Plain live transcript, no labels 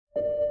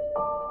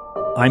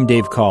I'm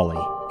Dave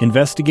Cawley,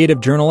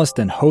 investigative journalist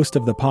and host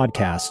of the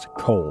podcast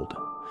Cold.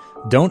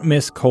 Don't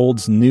miss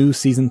Cold's new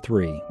Season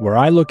 3, where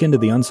I look into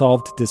the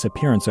unsolved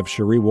disappearance of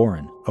Cherie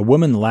Warren, a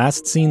woman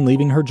last seen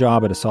leaving her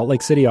job at a Salt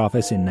Lake City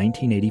office in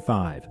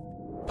 1985.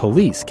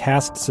 Police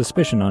cast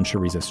suspicion on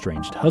Cherie's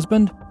estranged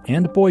husband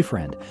and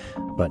boyfriend,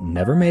 but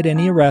never made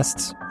any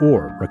arrests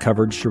or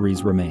recovered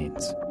Cherie's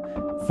remains.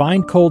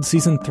 Find Cold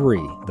Season 3,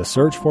 The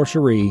Search for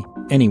Cherie,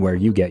 anywhere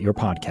you get your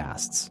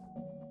podcasts.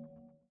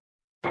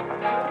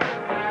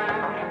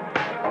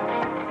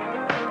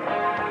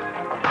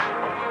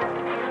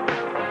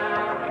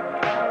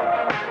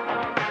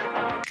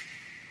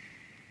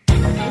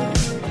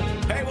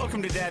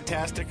 Welcome to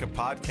Dadtastic, a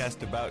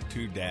podcast about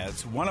two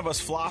dads. One of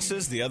us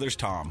flosses, the other's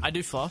Tom. I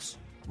do floss.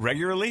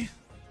 Regularly?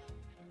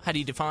 How do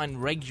you define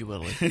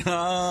regularly?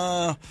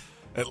 At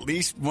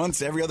least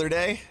once every other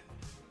day?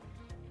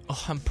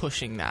 Oh, I'm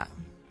pushing that.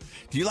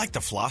 Do you like the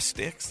floss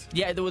sticks?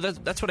 Yeah,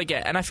 that's what I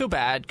get. And I feel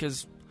bad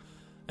because...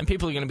 And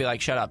people are going to be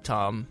like, shut up,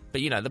 Tom.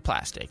 But, you know, the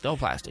whole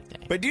plastic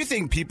thing. But do you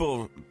think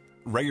people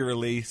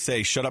regularly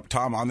say, shut up,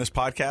 Tom, on this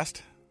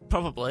podcast?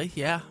 Probably,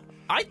 yeah.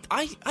 I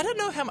don't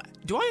know how much...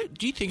 Do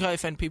you think I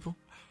offend people?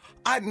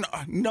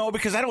 No,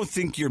 because I don't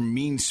think you're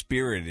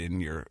mean-spirited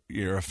in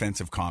your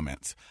offensive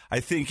comments. I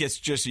think it's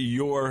just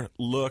your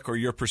look or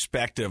your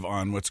perspective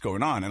on what's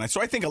going on. And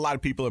so I think a lot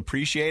of people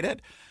appreciate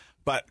it.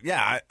 But,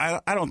 yeah,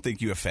 I don't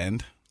think you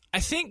offend. I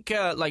think,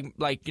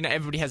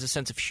 everybody has a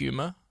sense of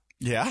humor.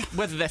 Yeah?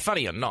 Whether they're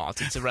funny or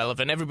not, it's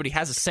irrelevant. Everybody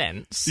has a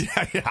sense.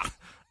 Yeah.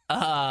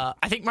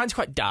 I think mine's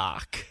quite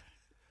dark.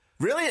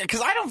 Really? Because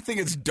I don't think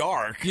it's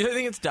dark. You don't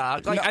think it's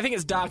dark? No. I think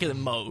it's darker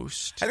than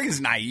most. I think it's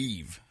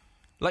naive.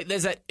 Like,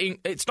 there's that...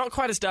 It's not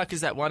quite as dark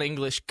as that one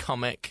English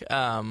comic.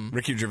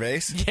 Ricky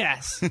Gervais?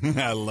 Yes.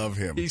 I love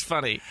him. He's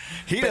funny.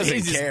 He but doesn't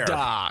he's care. Just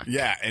dark.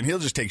 Yeah, and he'll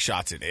just take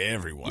shots at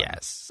everyone.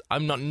 Yes.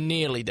 I'm not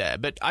nearly there,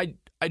 but I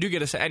do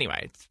get a say.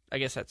 Anyway, I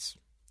guess that's...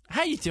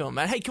 How you doing,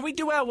 man? Hey, can we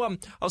do our... I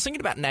was thinking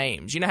about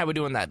names. You know how we're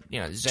doing that,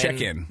 Zen...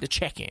 Check-in. The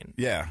check-in.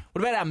 Yeah.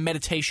 What about our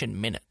meditation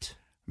minute?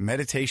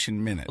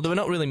 Meditation minute. Although we're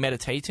not really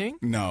meditating.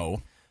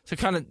 No. So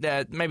kind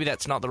of... maybe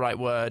that's not the right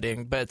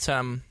wording, but...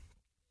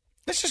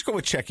 Let's just go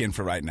with check-in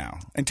for right now,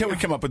 until we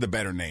come up with a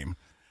better name.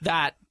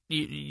 That...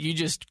 You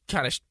just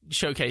kind of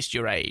showcased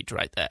your age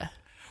right there.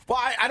 Well,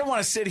 I don't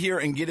want to sit here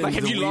and get into the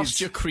have you weeds.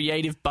 lost your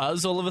creative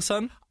buzz all of a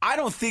sudden? I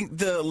don't think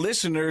the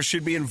listeners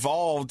should be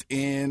involved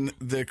in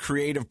the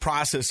creative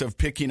process of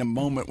picking a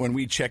moment when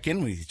we check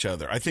in with each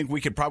other. I think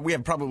we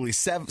have probably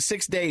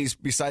 6 days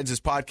besides this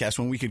podcast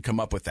when we could come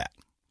up with that.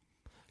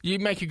 You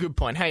make a good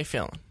point. How you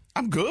feeling?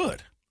 I'm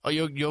good. Oh,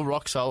 you're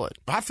rock solid.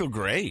 I feel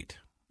great.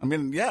 I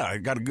mean, yeah, I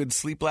got a good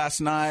sleep last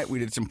night. We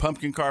did some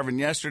pumpkin carving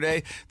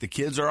yesterday. The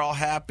kids are all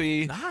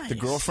happy. Nice. The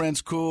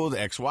girlfriend's cool.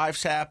 The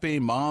ex-wife's happy.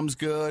 Mom's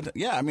good.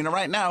 Yeah, I mean,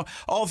 right now,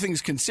 all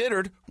things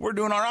considered, we're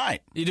doing all right.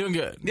 You're doing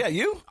good. Yeah,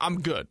 you?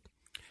 I'm good.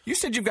 You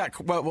said you've got,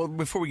 well,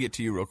 before we get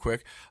to you real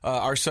quick,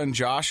 our son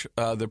Josh,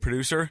 the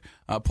producer,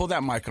 pull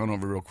that mic on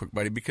over real quick,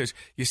 buddy, because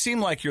you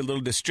seem like you're a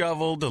little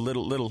disheveled, a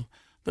little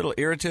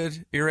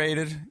irritated?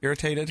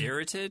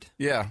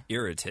 Yeah.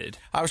 Irritated.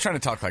 I was trying to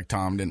talk like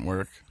Tom, didn't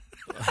work.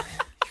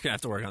 You're going to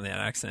have to work on that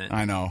accent.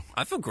 I know.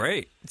 I feel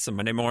great. It's a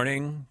Monday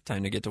morning,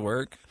 time to get to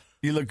work.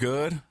 You look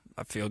good.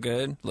 I feel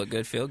good, look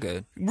good, feel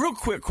good. Real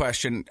quick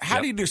question.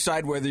 How do you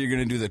decide whether you're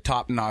going to do the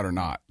top knot or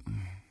not?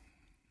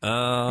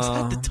 He's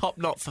had the top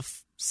knot for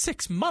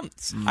 6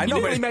 months. I know,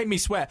 you nearly but made me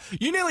swear.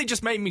 You nearly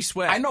just made me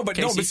swear. I know, but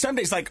Casey. but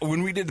Sundays, like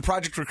when we did the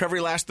Project Recovery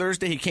last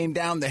Thursday, he came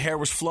down, the hair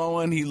was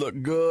flowing, he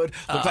looked good,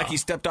 looked like he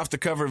stepped off the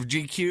cover of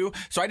GQ.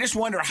 So I just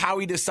wonder how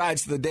he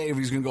decides the day if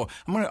he's going to go,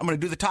 I'm going to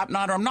do the top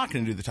knot or I'm not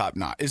going to do the top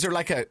knot. Is there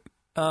like a...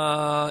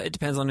 It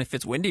depends on if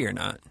it's windy or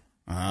not.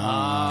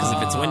 Because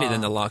if it's windy,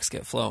 then the locks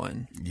get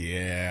flowing.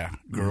 Yeah,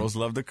 girls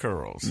love the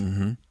curls.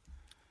 Mm-hmm.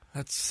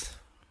 That's...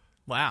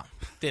 Wow.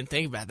 Didn't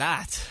think about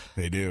that.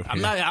 They do.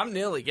 I'm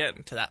nearly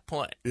getting to that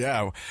point.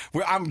 Yeah.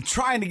 Well, I'm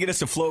trying to get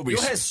us a flow.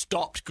 Your hair's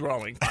stopped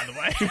growing, by the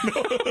way.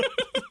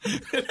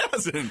 It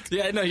hasn't.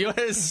 Yeah, no, your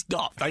hair's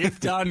stopped. Like, it's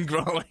done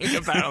growing,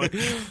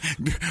 apparently.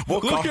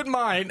 Look at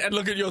mine and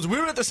look at yours. We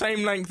were at the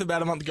same length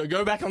about a month ago.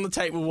 Go back on the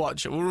tape. We'll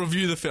watch it. We'll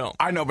review the film.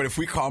 I know, but if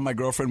we call my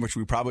girlfriend, which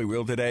we probably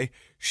will today,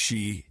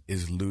 she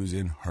is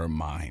losing her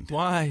mind.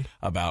 Why?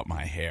 About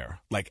my hair.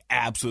 Like,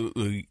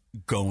 absolutely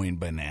going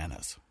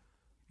bananas.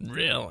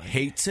 Really?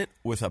 Hates it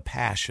with a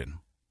passion.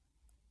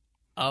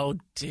 Oh,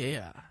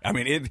 dear. I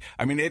mean,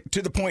 it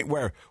to the point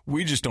where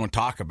we just don't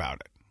talk about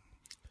it.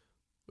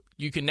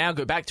 You can now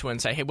go back to her and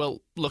say, hey,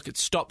 well, look,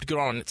 it's stopped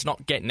growing. It's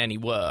not getting any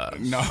worse.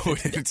 No,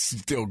 it's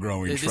still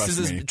growing,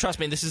 trust me. Trust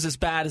me, this is as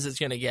bad as it's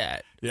going to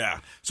get. Yeah.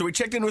 So we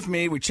checked in with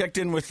me. We checked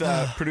in with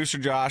producer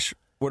Josh.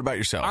 What about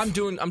yourself? I'm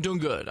doing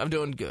good.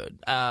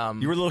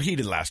 You were a little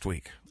heated last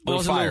week. I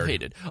was a little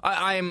heated.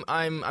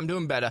 I'm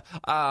doing better.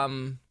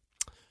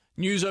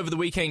 News over the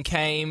weekend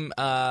came.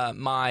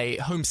 My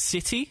home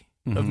city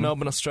of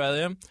Melbourne,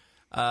 Australia,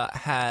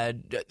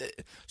 had...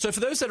 So for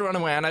those that are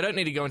unaware, and I don't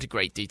need to go into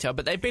great detail,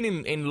 but they've been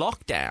in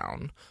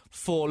lockdown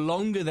for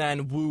longer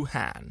than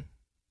Wuhan.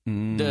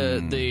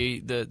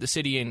 the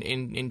city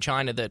in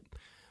China that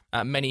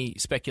many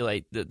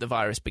speculate that the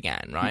virus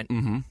began, right?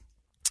 Mm-hmm.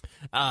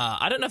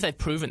 I don't know if they've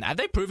proven that. Have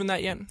they proven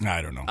that yet?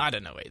 I don't know. I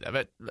don't know either.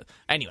 But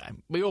anyway,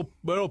 we're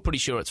all pretty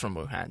sure it's from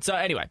Wuhan. So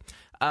anyway,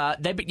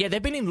 they've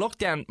been in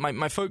lockdown.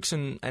 My folks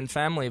and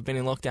family have been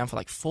in lockdown for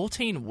like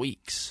 14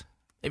 weeks.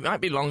 It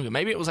might be longer.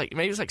 Maybe it was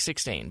like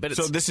 16. But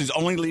So this is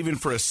only leaving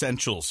for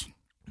essentials.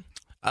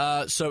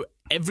 So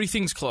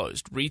everything's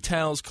closed.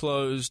 Retail's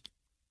closed.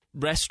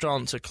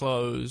 Restaurants are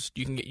closed.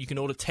 You can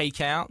order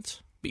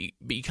takeout, but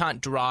you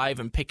can't drive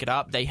and pick it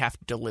up. They have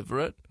to deliver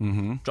it,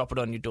 drop it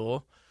on your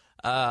door.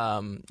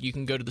 You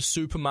can go to the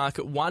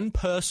supermarket. One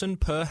person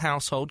per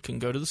household can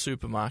go to the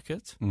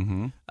supermarket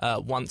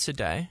once a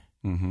day.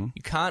 You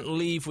can't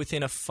leave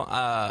within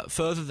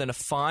further than a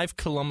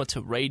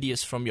 5-kilometer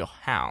radius from your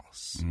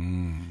house.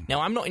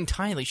 Now, I'm not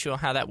entirely sure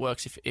how that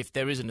works if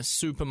there isn't a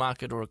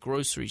supermarket or a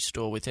grocery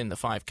store within the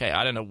 5K.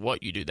 I don't know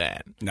what you do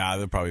then. Nah,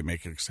 they'll probably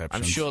make an exception.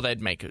 I'm sure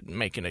they'd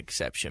make an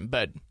exception.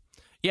 But,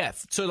 yeah,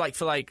 so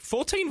for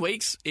 14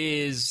 weeks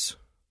is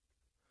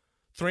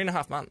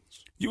 3.5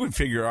 months. You would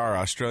figure our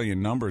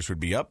Australian numbers would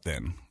be up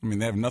then. I mean,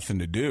 they have nothing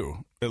to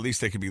do. At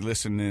least they could be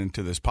listening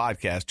to this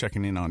podcast,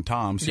 checking in on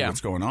Tom, see what's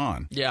going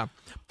on. Yeah.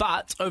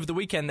 But over the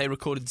weekend, they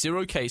recorded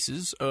 0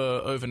 cases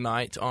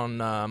overnight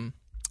on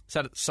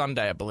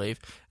Sunday, I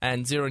believe,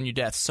 and 0 new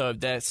deaths. So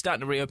they're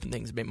starting to reopen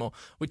things a bit more,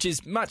 which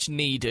is much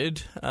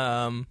needed.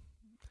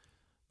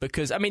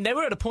 Because, I mean, they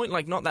were at a point,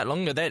 like, not that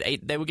long ago.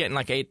 They were getting,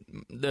 like,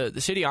 the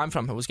city I'm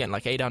from was getting,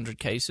 like, 800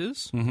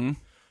 cases. Mm-hmm.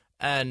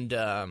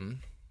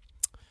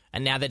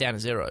 And now they're down to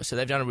 0. So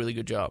they've done a really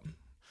good job.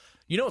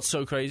 You know what's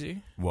so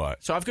crazy?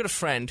 What? So I've got a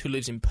friend who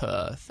lives in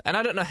Perth, and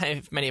I don't know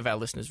if many of our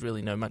listeners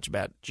really know much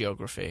about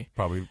geography.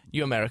 Probably.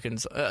 You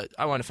Americans,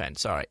 I won't offend,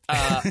 sorry.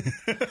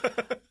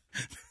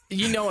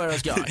 You know where I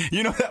was going.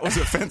 You know that was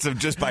offensive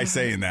just by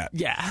saying that.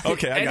 Yeah.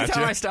 Okay, I got you.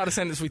 Anytime I start a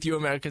sentence with you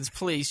Americans,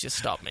 please just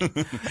stop me.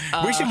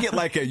 We should get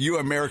like a you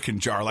American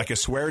jar, like a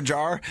swear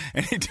jar.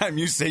 Anytime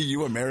you say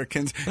you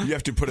Americans, you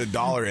have to put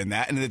 $1 in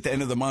that, and at the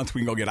end of the month, we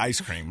can go get ice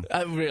cream.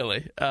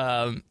 Really?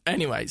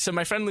 Anyway, so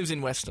my friend lives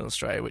in Western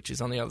Australia, which is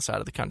on the other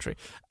side of the country.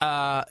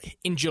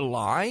 In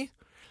July,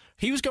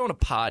 he was going to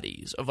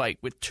parties of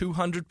with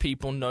 200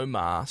 people, no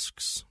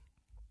masks.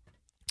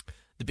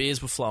 The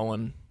beers were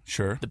flowing.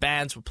 Sure. The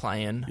bands were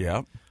playing.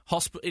 Yeah.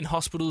 In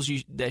hospitals,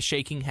 they're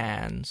shaking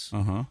hands.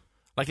 Uh-huh.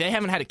 They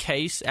haven't had a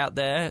case out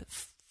there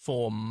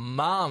for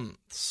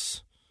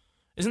months.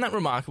 Isn't that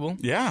remarkable?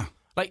 Yeah.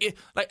 And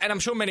I'm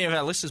sure many of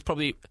our listeners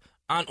probably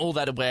aren't all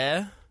that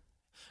aware.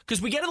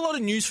 Because we get a lot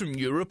of news from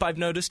Europe, I've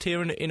noticed,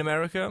 here in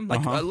America.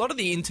 A lot of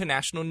the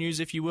international news,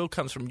 if you will,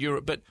 comes from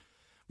Europe. But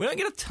we don't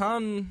get a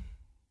ton...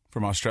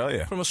 From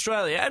Australia.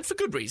 And for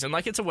good reason.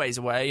 It's a ways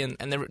away, and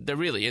there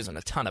really isn't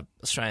a ton of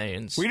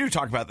Australians. We do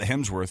talk about the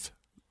Hemsworth,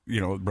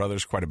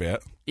 brothers quite a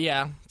bit.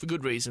 Yeah, for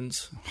good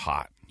reasons.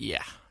 Hot.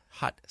 Yeah,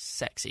 hot,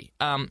 sexy.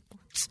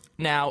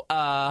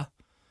 Now,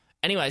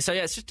 anyway, so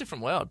yeah, it's just a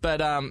different world.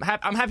 But I'm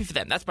happy for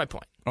them. That's my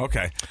point.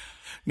 Okay.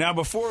 Now,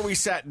 before we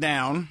sat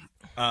down,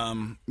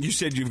 you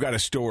said you've got a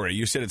story.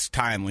 You said it's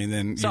timely.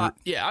 Then I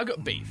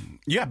got beef.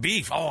 You got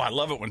beef. Oh, I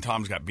love it when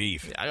Tom's got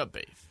beef. Yeah, I got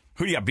beef.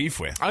 Who do you got beef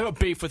with? I got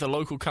beef with a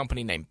local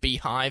company named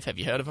Beehive. Have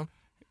you heard of them?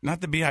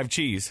 Not the Beehive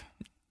cheese.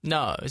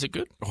 No. Is it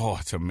good? Oh,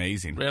 it's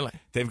amazing. Really?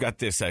 They've got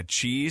this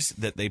cheese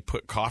that they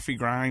put coffee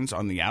grinds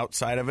on the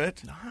outside of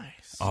it.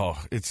 Nice.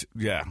 Oh, it's,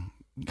 yeah.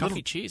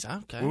 Coffee cheese,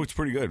 okay. Oh, it's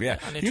pretty good, yeah.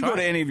 You can go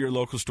to any of your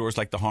local stores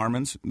like the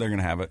Harmons. They're going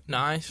to have it.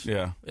 Nice.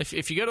 Yeah.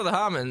 If you go to the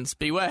Harmons,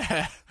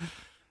 beware.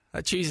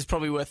 That cheese is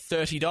probably worth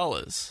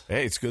 $30.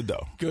 Hey, it's good,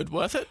 though. Good.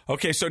 Worth it?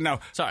 Okay, so now...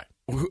 Sorry.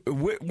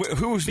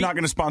 Who's not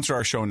going to sponsor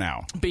our show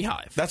now?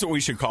 Beehive. That's what we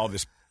should call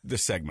this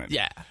segment.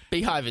 Yeah.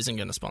 Beehive isn't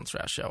going to sponsor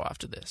our show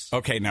after this.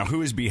 Okay, now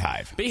who is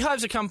Beehive?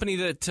 Beehive's a company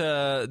that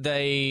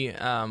they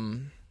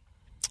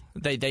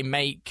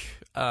make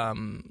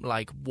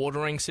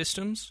watering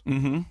systems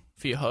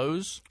for your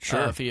hose.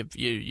 Sure. For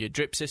your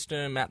drip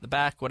system at the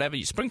back, whatever.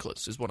 Your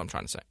sprinklers is what I'm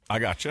trying to say. I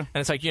gotcha.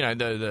 And it's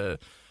the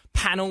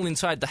panel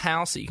inside the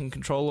house that you can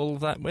control all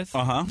of that with.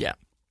 Uh-huh. Yeah.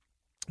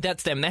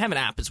 That's them. They have an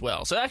app as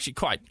well. So actually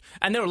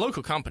and they're a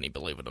local company,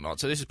 believe it or not.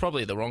 So this is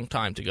probably the wrong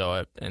time to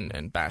go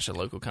and bash a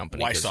local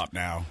company. Why stop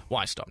now?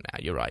 Why stop now?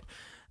 You're right.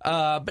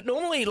 But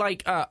normally,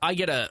 I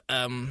get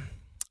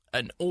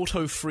an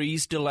auto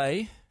freeze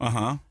delay.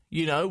 Uh-huh.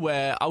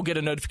 Where I'll get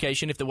a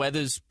notification if the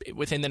weather's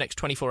within the next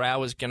 24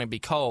 hours going to be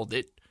cold,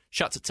 it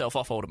shuts itself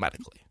off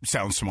automatically.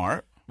 Sounds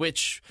smart.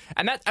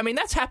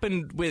 That's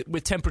happened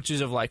with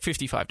temperatures of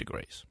 55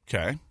 degrees.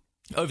 Okay.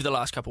 Over the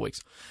last couple of weeks.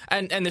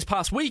 And this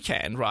past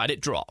weekend, right, it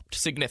dropped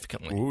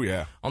significantly. Oh,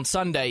 yeah. On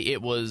Sunday,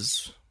 it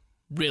was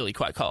really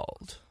quite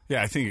cold.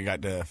 Yeah, I think it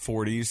got to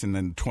 40s and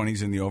then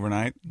 20s in the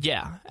overnight.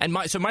 Yeah. And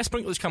my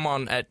sprinklers come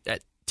on at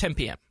 10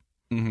 p.m.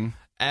 Mm-hmm.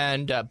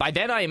 And by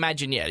then, I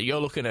imagine, you're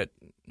looking at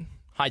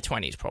high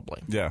 20s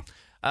probably. Yeah.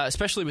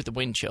 Especially with the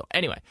wind chill.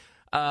 Anyway,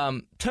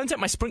 turns out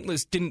my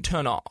sprinklers didn't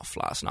turn off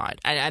last night.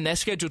 And they're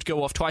scheduled to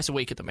go off twice a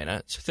week at the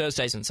minute,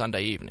 Thursdays and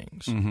Sunday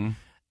evenings. Mm-hmm.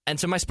 And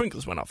so my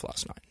sprinklers went off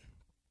last night.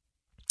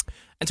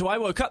 And so I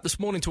woke up this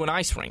morning to an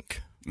ice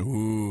rink.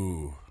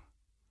 Ooh.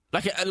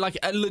 Like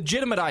a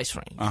legitimate ice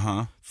rink.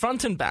 Uh-huh.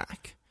 Front and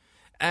back.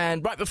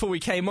 And right before we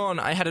came on,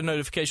 I had a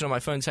notification on my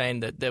phone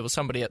saying that there was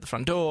somebody at the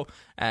front door,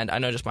 and I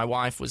noticed my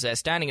wife was there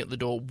standing at the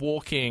door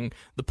walking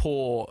the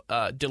poor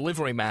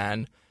delivery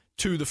man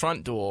to the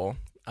front door.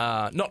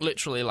 Not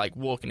literally like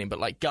walking him, but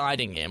like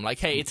guiding him. Like,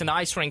 hey, it's an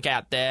ice rink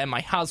out there.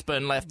 My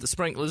husband left the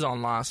sprinklers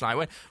on last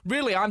night.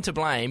 Really, I'm to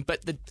blame,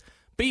 but the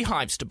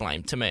Beehive's to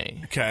blame to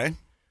me. Okay.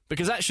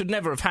 Because that should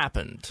never have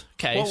happened.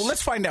 Case. Well,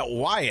 let's find out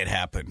why it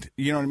happened.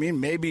 You know what I mean?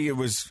 Maybe it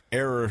was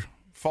error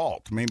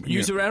fault. Maybe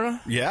User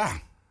error? Yeah.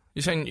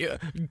 You're saying,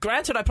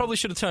 granted, I probably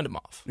should have turned him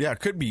off. Yeah, it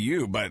could be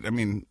you, but I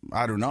mean,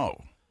 I don't know.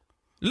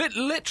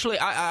 Literally,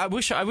 I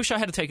wish I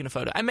had taken a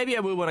photo, and maybe I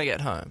will when I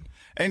get home.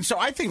 And so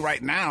I think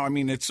right now, I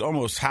mean, it's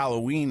almost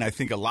Halloween. I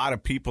think a lot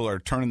of people are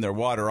turning their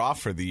water off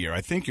for the year.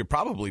 I think you're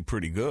probably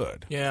pretty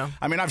good. Yeah.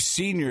 I mean, I've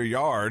seen your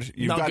yard.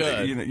 You've Not got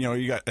good.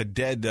 You got a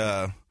dead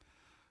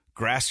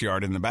grass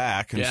yard in the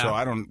back, and so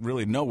I don't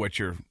really know what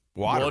you're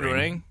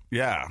watering.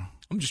 Yeah. Yeah.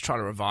 I'm just trying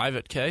to revive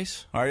it,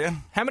 Case. Are you?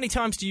 How many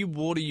times do you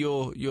water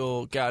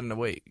your garden a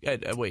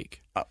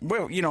week?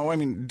 Well, I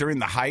mean, during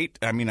the height,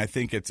 I mean, I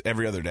think it's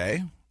every other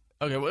day.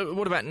 Okay,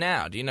 what about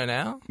now? Do you know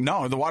now?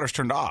 No, the water's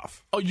turned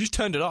off. Oh, you just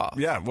turned it off?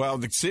 Yeah, well,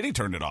 the city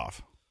turned it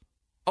off.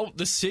 Oh,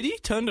 the city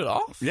turned it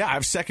off? Yeah, I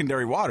have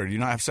secondary water. Do you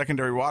not have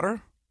secondary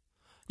water?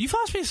 You've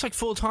asked me this like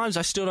 4 times.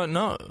 I still don't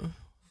know.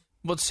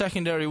 What's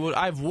secondary water?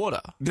 I have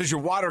water. Does your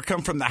water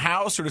come from the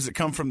house or does it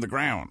come from the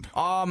ground?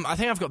 I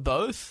think I've got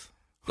both.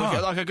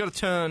 Huh. Like I got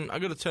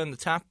to turn the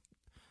tap,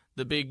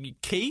 the big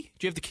key.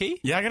 Do you have the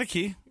key? Yeah, I got a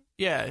key.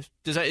 Yeah.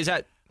 Is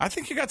that I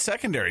think you got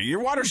secondary.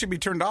 Your water should be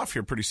turned off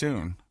here pretty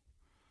soon.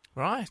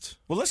 right?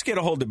 Well, let's get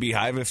a hold of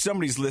Beehive. If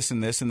somebody's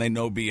listening to this and they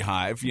know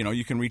Beehive,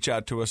 you can reach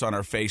out to us on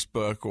our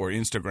Facebook or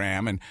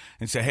Instagram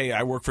and say, hey,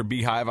 I work for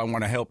Beehive. I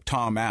want to help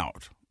Tom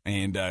out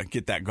and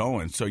get that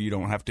going so you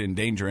don't have to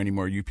endanger any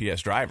more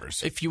UPS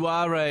drivers. If you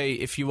are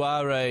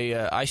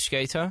a ice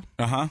skater,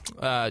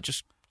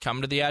 just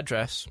come to the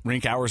address.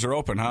 Rink hours are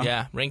open, huh?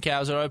 Yeah, rink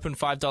hours are open,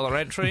 $5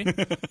 entry.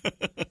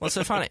 What's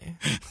so funny?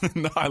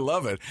 No, I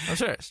love it. I'm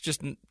serious.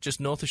 Just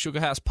north of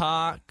Sugar House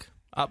Park,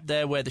 up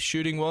there where the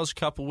shooting was a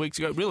couple weeks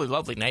ago. Really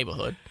lovely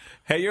neighborhood.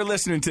 Hey, you're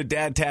listening to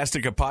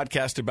Dadtastic, a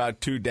podcast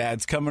about two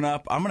dads. Coming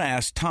up, I'm going to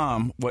ask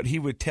Tom what he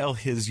would tell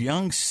his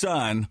young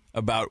son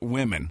about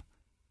women.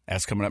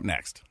 That's coming up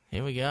next.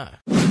 Here we go.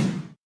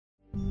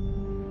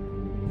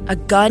 A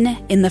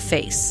gun in the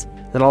face.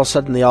 Then all of a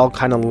sudden, they all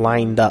kind of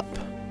lined up.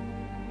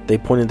 They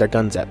pointed their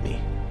guns at me.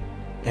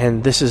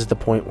 And this is the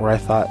point where I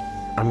thought,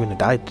 I'm going to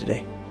die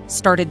today.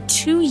 Started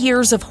 2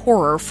 years of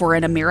horror for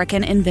an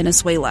American in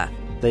Venezuela.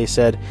 They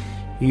said,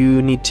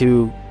 you need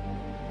to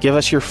give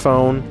us your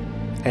phone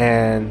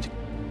and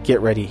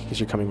get ready because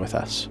you're coming with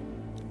us.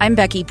 I'm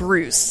Becky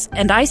Bruce,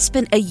 and I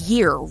spent a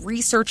year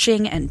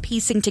researching and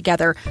piecing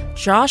together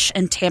Josh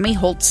and Tammy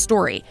Holt's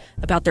story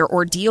about their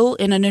ordeal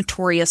in a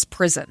notorious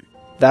prison.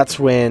 That's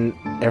when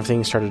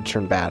everything started to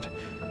turn bad.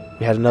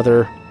 We had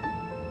another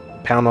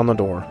pound on the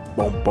door.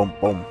 Boom, boom,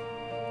 boom.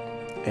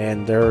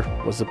 And there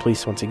was the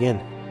police once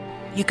again.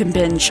 You can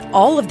binge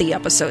all of the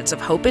episodes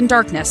of Hope and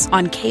Darkness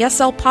on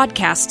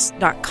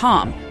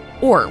KSLPodcasts.com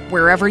or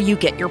wherever you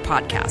get your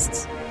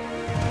podcasts.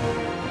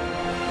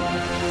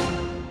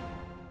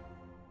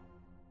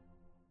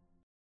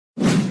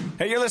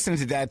 Hey, you're listening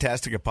to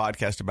Dadtastic, a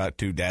podcast about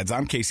two dads.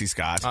 I'm Casey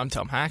Scott. I'm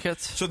Tom Hackett.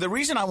 So the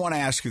reason I want to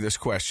ask you this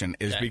question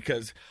is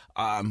because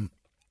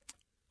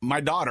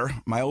my daughter,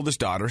 my oldest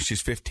daughter,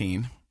 she's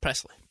 15,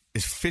 Presley,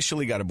 is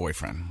officially got a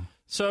boyfriend.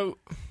 So...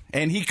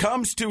 And he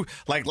comes to,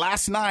 like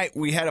last night,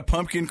 we had a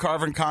pumpkin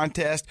carving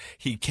contest.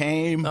 He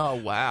came. Oh,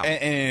 wow.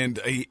 And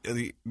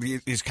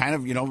he's kind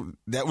of,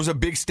 that was a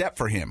big step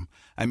for him.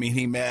 I mean,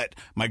 he met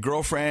my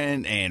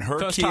girlfriend and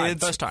her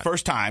kids.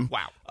 First time.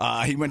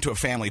 Wow. He went to a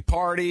family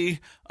party.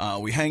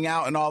 We hang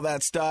out and all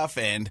that stuff.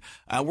 And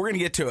we're going to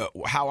get to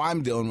how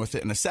I'm dealing with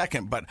it in a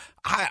second. But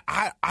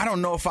I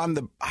don't know if I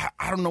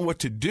don't know what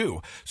to do.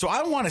 So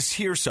I want to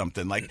hear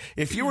something. Like,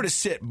 if you were to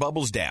sit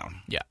Bubbles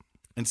down. Yeah.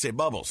 And say,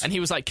 Bubbles. And he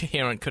was like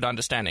coherent, could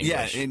understand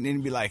English. Yeah,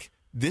 and be like,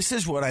 this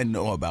is what I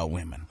know about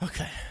women.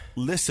 Okay.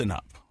 Listen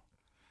up.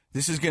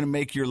 This is going to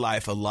make your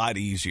life a lot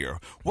easier.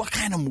 What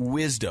kind of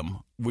wisdom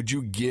would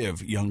you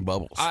give young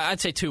Bubbles? I'd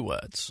say 2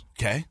 words.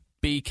 Okay.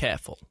 Be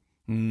careful.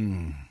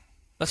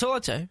 That's all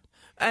I'd say.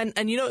 And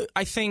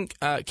I think,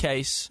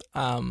 Case,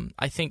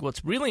 I think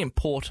what's really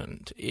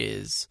important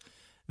is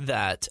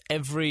that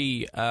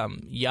every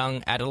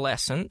young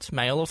adolescent,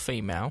 male or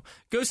female,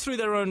 goes through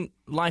their own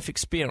life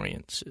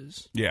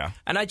experiences. Yeah.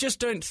 And I just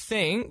don't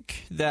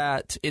think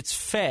that it's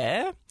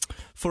fair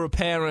for a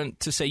parent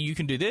to say you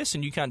can do this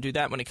and you can't do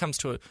that when it comes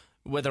to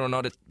whether or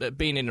not it's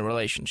being in a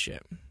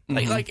relationship.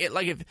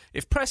 Mm-hmm.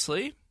 If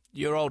Presley,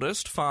 your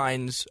oldest,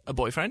 finds a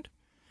boyfriend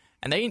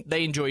and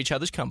they enjoy each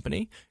other's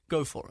company,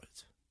 go for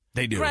it.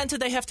 They do. Granted,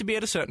 they have to be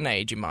at a certain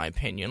age, in my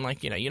opinion.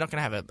 Like, you're not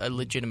going to have a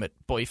legitimate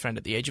boyfriend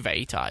at the age of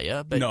 8, are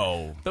you? But,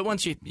 no. But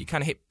once you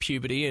kind of hit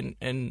puberty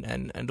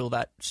and all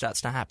that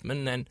starts to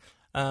happen, then,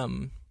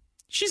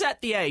 she's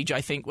at the age,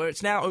 I think, where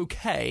it's now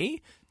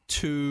okay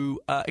to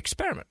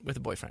experiment with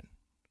a boyfriend.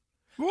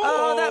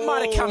 Oh, that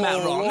might have come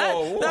out wrong.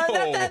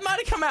 That might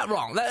have come out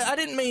wrong. I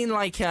didn't mean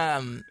like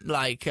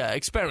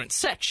experiment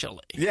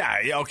sexually. Yeah,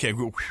 okay.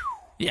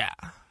 Yeah.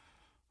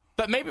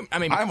 But maybe, I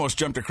mean... I almost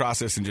jumped across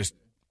this and just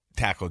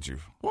tackled you.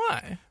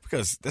 Why?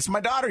 Because that's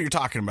my daughter you're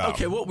talking about.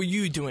 Okay, what were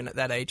you doing at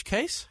that age,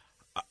 Case?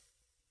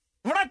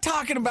 We're not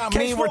talking about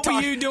Case, me. what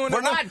were you doing?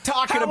 We're not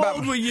talking about... How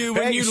old were you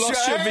when you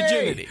lost your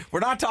virginity? We're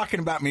not talking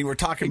about me. We're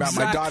talking about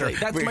my daughter.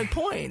 That's my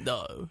point,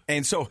 though.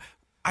 And so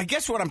I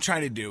guess what I'm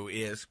trying to do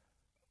is...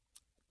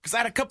 Because I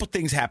had a couple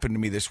things happen to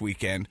me this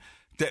weekend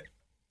that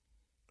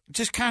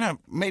just kind of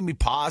made me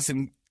pause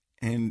and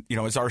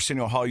as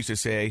Arsenio Hall used to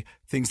say,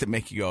 things that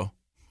make you go,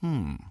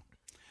 I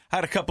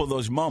had a couple of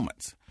those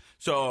moments.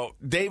 So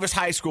Davis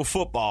High School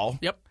football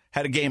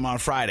had a game on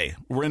Friday.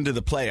 We're into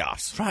the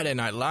playoffs. Friday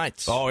Night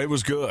Lights. Oh, it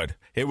was good.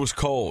 It was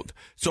cold.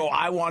 So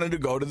I wanted to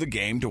go to the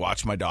game to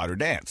watch my daughter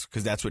dance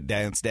because that's what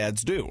dance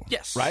dads do.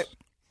 Yes. Right?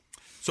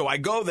 So I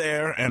go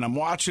there, and I'm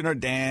watching her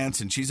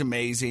dance, and she's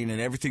amazing, and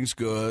everything's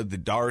good. The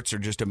darts are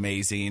just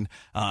amazing.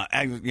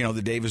 And,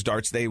 the Davis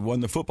Darts, they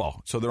won the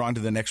football, so they're on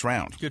to the next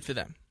round. Good for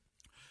them.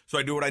 So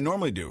I do what I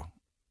normally do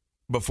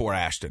before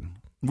Ashton.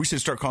 We should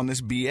start calling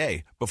this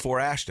BA, before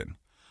Ashton.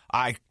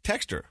 I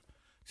text her.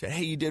 Said,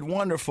 hey, you did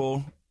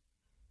wonderful.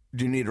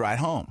 Do you need a ride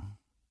home?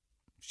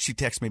 She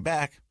texts me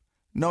back,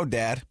 no,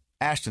 Dad,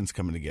 Ashton's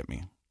coming to get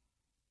me.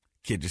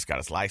 Kid just got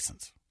his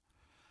license.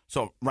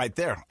 So right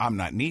there, I'm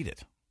not needed.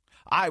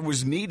 I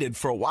was needed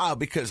for a while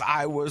because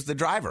I was the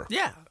driver.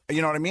 Yeah.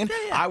 You know what I mean?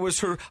 Yeah.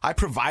 I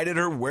provided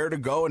her where to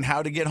go and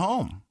how to get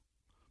home.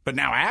 But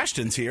now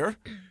Ashton's here,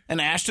 and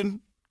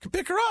Ashton can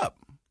pick her up.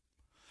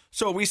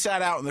 So we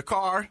sat out in the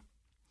car.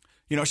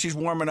 She's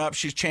warming up,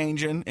 she's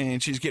changing,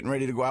 and she's getting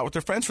ready to go out with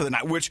her friends for the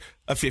night, which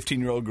a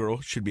 15-year-old girl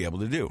should be able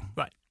to do.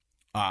 Right.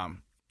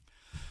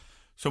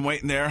 So I'm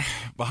waiting there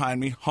behind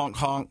me. Honk,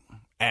 honk.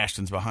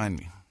 Ashton's behind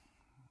me.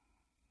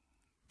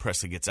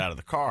 Presley gets out of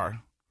the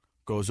car,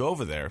 goes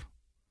over there,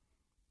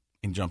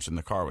 and jumps in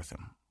the car with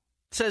him.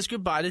 Says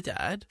goodbye to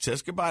Dad.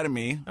 Says goodbye to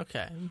me.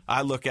 Okay.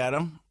 I look at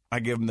him.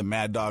 I give him the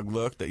mad dog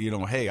look that,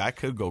 hey, I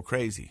could go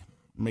crazy.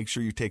 Make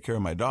sure you take care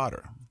of my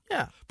daughter.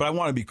 Yeah. But I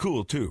want to be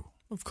cool, too.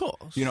 Of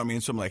course. You know what I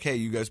mean? So I'm like, hey,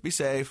 you guys be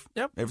safe.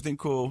 Yep. Everything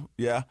cool.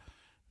 Yeah.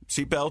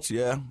 Seatbelts,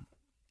 yeah.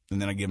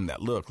 And then I give him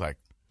that look like,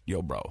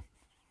 yo, bro,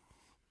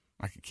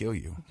 I could kill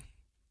you.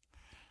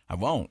 I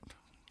won't.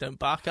 Don't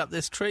bark up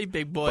this tree,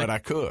 big boy. But I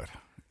could,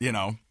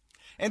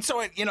 And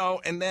so,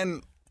 and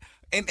then...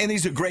 And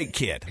he's a great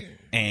kid,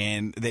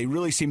 and they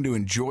really seem to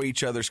enjoy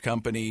each other's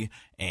company,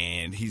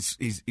 and he's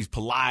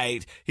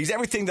polite. He's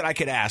everything that I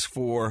could ask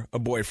for a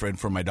boyfriend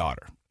for my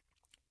daughter.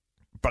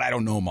 But I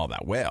don't know him all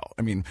that well.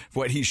 I mean,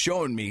 what he's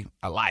showing me,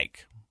 I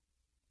like.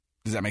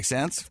 Does that make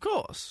sense? Of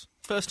course.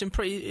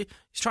 He's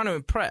trying to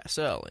impress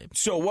early.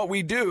 So what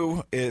we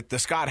do at the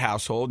Scott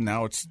household,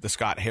 now it's the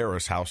Scott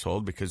Harris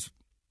household because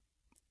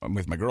I'm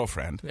with my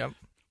girlfriend. Yep.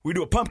 We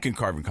do a pumpkin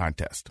carving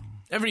contest.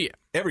 Every year.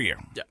 Every year.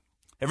 Yeah.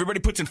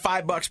 Everybody puts in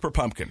 $5 per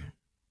pumpkin.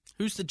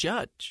 Who's the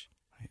judge?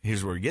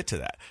 Here's where we get to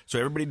that. So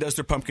everybody does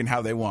their pumpkin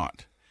how they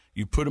want.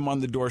 You put them on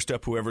the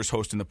doorstep, whoever's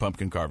hosting the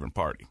pumpkin carving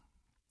party.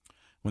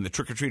 When the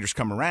trick-or-treaters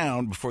come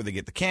around, before they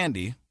get the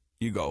candy,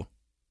 you go,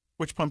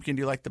 which pumpkin do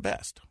you like the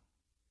best?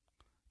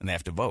 And they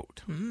have to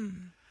vote.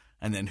 And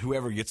then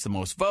whoever gets the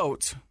most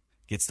votes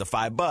gets the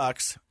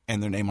 $5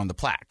 and their name on the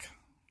plaque.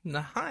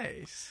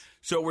 Nice.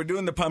 So we're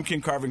doing the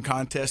pumpkin carving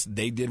contest.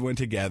 They did one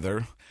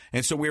together.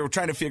 And so we were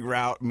trying to figure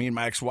out, me and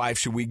my ex-wife,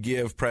 should we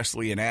give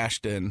Presley and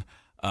Ashton,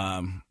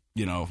 a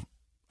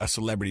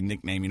celebrity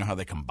nickname? You know how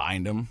they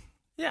combined them?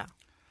 Yeah.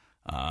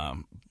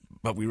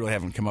 But we really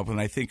haven't come up with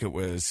it. I think it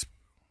was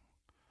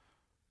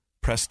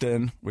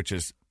Preston, which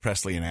is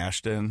Presley and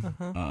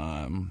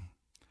Ashton.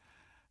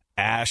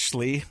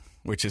 Ashley,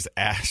 which is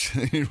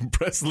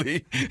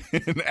Presley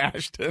and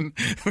Ashton,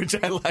 which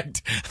I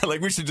liked.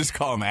 We should just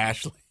call him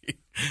Ashley.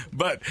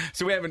 But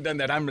so we haven't done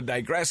that. I'm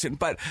digressing.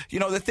 But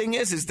the thing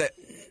is that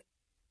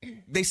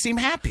they seem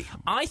happy.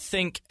 I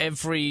think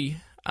every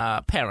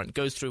parent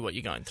goes through what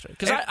you're going through.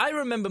 Because I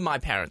remember my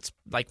parents,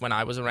 when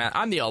I was around.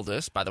 I'm the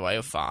oldest, by the way,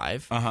 of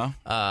 5.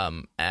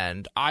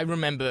 And I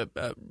remember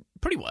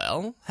pretty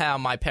well how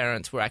my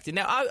parents were acting.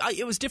 Now,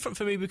 it was different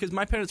for me because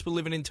my parents were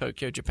living in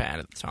Tokyo, Japan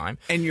at the time.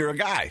 And you're a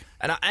guy.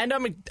 And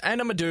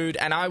I'm a dude,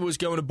 and I was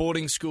going to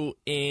boarding school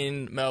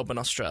in Melbourne,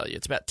 Australia.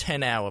 It's about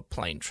 10-hour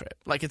plane trip.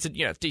 It's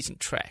a decent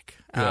trek.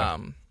 Yeah.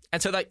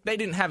 And so they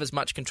didn't have as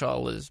much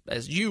control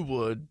as you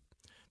would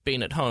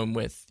being at home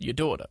with your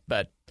daughter.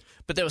 But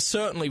there were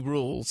certainly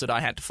rules that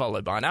I had to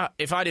follow by. Now,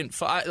 if I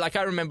didn't,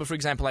 I remember, for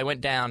example, I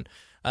went down.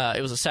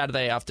 It was a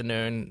Saturday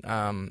afternoon.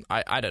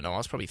 I don't know. I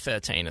was probably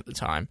 13 at the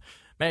time,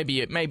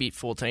 maybe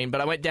 14.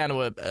 But I went down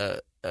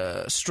to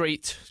a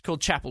street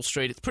called Chapel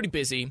Street. It's pretty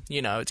busy.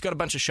 It's got a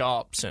bunch of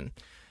shops and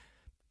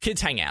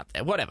kids hang out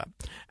there. Whatever.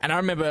 And I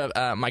remember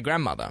my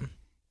grandmother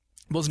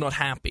was not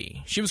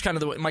happy. She was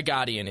kind of my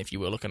guardian, if you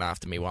were, looking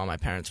after me while my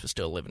parents were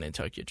still living in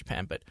Tokyo,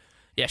 Japan. But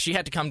yeah, she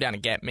had to come down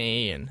and get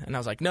me, and I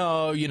was like,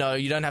 no, you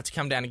don't have to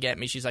come down and get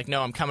me. She's like,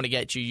 no, I'm coming to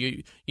get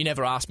you. You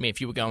never asked me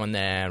if you were going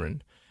there,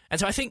 and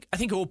so I think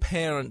all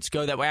parents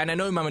go that way, and I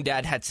know Mum and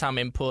Dad had some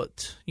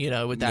input,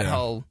 with that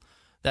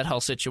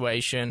whole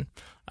situation.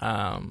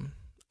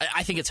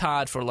 I think it's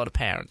hard for a lot of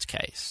parents'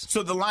 case.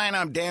 So the line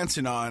I'm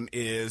dancing on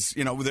is,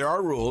 there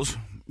are rules.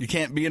 You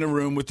can't be in a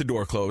room with the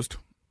door closed.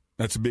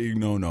 That's a big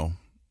no-no.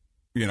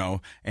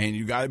 And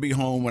you got to be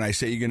home when I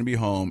say you're going to be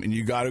home, and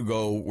you got to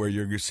go where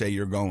you say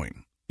you're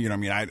going.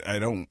 I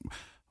don't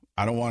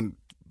want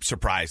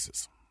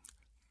surprises.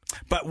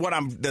 But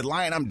the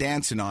line I'm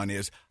dancing on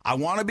is I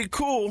want to be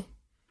cool.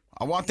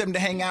 I want them to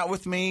hang out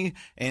with me,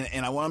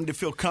 and I want them to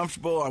feel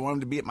comfortable. I want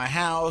them to be at my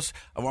house.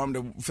 I want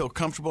them to feel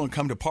comfortable and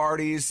come to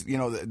parties,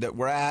 that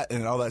we're at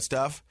and all that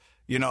stuff,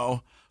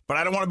 But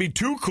I don't want to be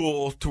too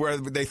cool to where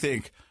they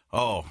think,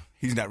 oh,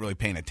 he's not really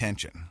paying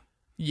attention.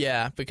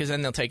 Yeah, because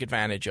then they'll take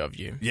advantage of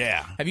you.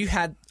 Yeah. Have you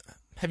had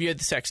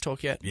the sex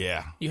talk yet?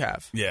 Yeah. You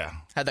have? Yeah.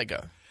 How'd that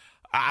go?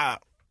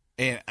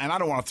 And I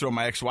don't want to throw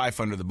my ex-wife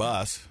under the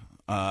bus.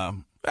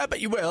 But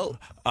you will.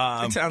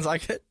 It sounds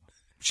like it.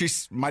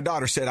 My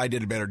daughter said I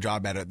did a better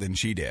job at it than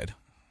she did.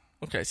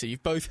 Okay, so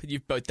you've both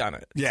done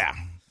it. Yeah.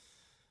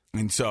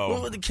 And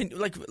so,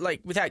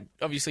 like without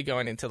obviously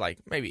going into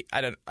maybe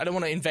I don't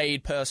want to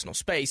invade personal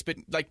space, but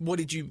what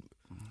did you?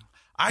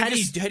 How do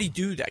you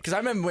do that? Because I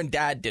remember when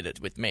Dad did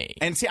it with me.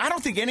 And see, I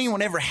don't think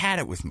anyone ever had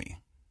it with me.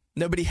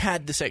 Nobody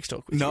had the sex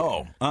talk with you.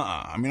 No.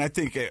 I mean, I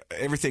think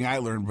everything I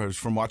learned was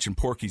from watching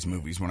Porky's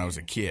movies when I was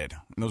a kid.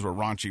 And those were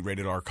raunchy,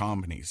 rated R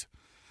comedies.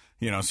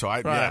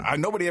 So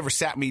nobody ever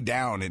sat me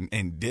down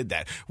and did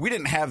that. We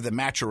didn't have the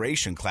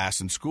maturation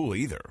class in school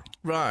either.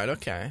 Right,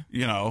 okay.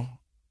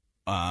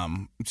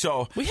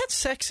 So we had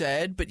sex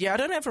ed, but I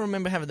don't ever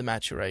remember having the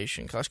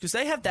maturation class because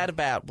they have that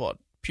about what?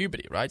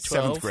 Puberty, right?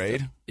 12th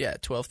grade.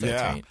 12, 13.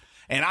 Yeah.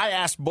 And I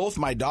asked both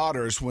my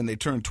daughters when they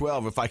turned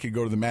 12 if I could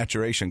go to the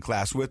maturation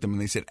class with them, and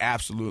they said,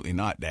 absolutely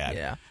not, Dad.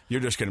 Yeah. You're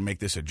just going to make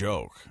this a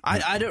joke.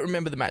 I don't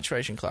remember the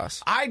maturation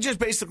class. I just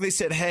basically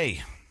said,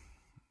 hey,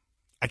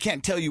 I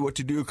can't tell you what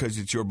to do because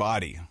it's your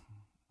body.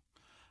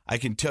 I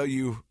can tell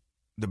you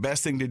the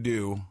best thing to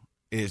do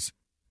is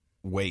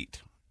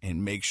wait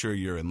and make sure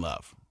you're in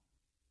love.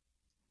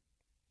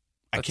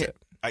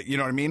 You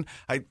know what I mean?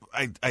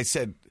 I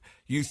said,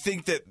 you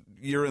think that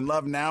you're in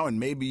love now, and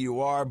maybe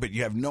you are, but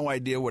you have no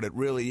idea what it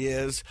really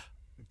is.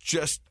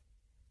 Just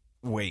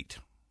wait.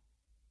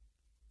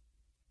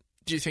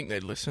 Do you think they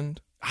listened?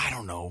 I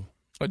don't know.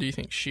 Or do you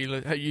think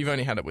you've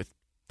only had it with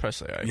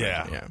Presley, I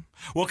imagine. Yeah.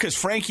 Well, because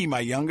Frankie, my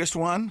youngest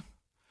one,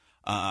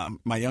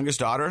 my youngest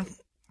daughter,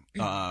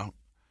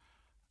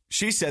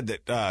 she said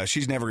that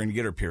she's never going to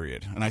get her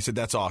period. And I said,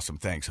 that's awesome.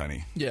 Thanks,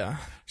 honey. Yeah.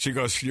 She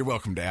goes, you're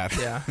welcome, Dad.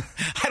 Yeah.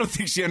 I don't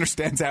think she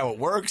understands how it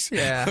works.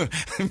 Yeah.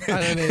 I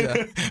don't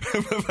either.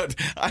 But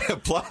I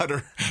applaud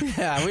her.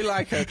 Yeah, we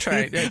like her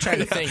trying to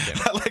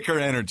think. I like her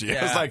energy.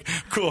 Yeah. I was like,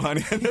 cool,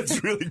 honey.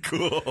 That's really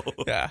cool.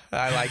 Yeah,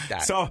 I like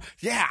that. So,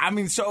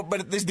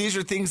 but these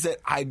are things that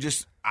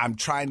I'm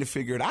trying to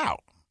figure it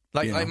out.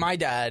 Like my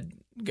dad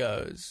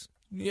goes,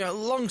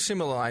 along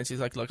similar lines.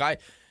 He's like, look,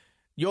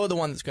 you're the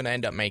one that's going to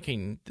end up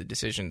making the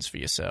decisions for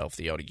yourself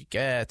the older you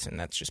get, and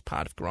that's just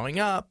part of growing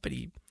up. But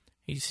he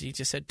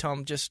just said,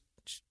 Tom, just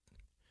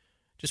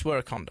wear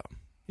a condom,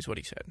 is what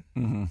he said.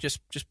 Mm-hmm. Just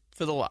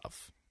for the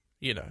love,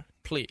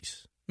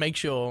 please make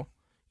sure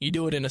you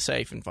do it in a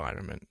safe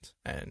environment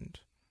and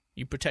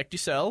you protect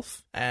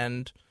yourself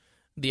and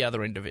the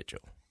other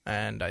individual.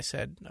 And I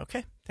said,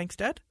 okay, thanks,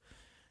 Dad.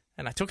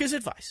 And I took his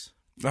advice.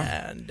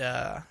 And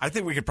I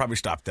think we could probably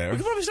stop there. We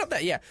could probably stop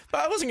there, yeah.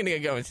 But I wasn't going to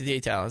go into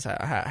details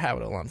how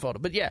it all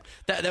unfolded. But yeah,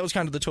 that was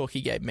kind of the talk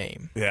he gave me.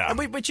 Yeah.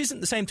 Which isn't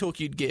the same talk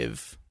you'd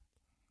give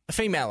a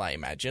female, I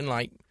imagine.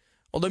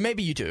 Although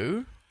maybe you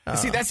do.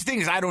 See, that's the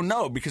thing is I don't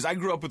know because I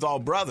grew up with all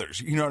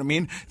brothers. You know what I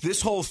mean?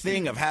 This whole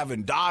thing of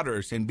having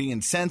daughters and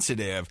being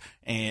sensitive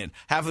and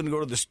having to go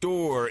to the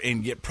store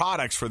and get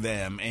products for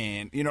them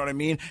and, you know what I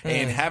mean?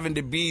 And having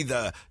to be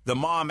the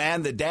mom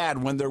and the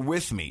dad when they're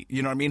with me.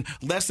 You know what I mean?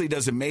 Leslie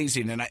does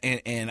amazing,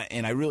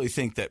 and I really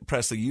think that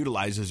Presley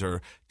utilizes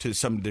her to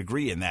some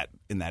degree in that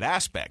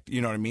aspect.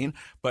 You know what I mean?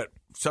 But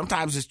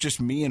sometimes it's just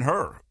me and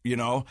her,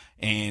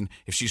 and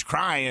if she's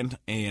crying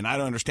and I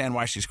don't understand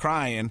why she's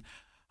crying,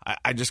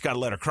 I just got to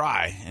let her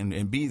cry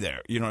and be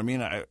there. You know what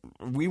I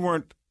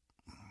mean?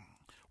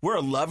 We're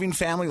a loving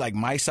family, like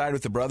my side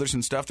with the brothers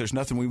and stuff. There's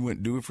nothing we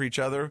wouldn't do for each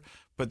other.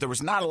 But there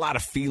was not a lot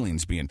of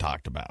feelings being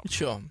talked about.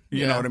 Sure.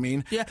 You know what I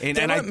mean? Yeah.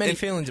 There weren't many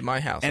feelings in my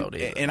household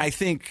either. And I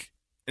think,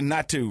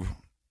 not to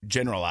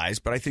generalize,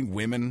 but I think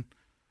women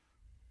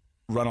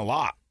run a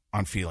lot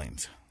on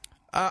feelings.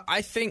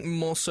 I think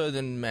more so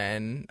than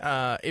men,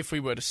 if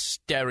we were to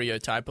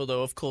stereotype,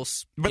 although, of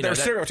course... But there are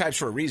stereotypes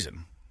for a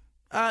reason.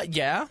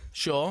 Yeah,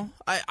 sure.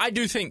 I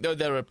do think, though,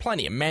 there are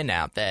plenty of men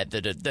out there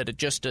that are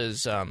just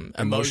as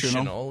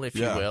emotional, if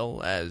you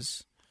will,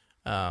 as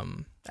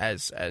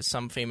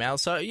some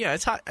females. So, yeah,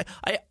 it's hard.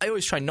 I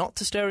always try not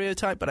to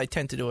stereotype, but I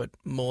tend to do it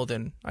more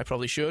than I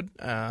probably should.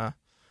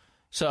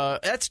 So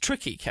that's a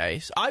tricky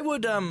case. I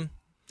would,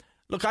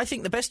 Look, I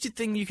think the best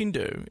thing you can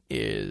do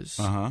is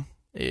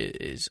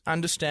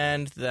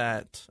understand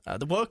that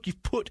the work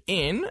you've put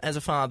in as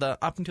a father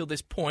up until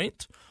this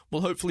point will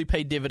hopefully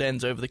pay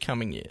dividends over the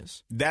coming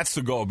years. That's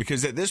the goal,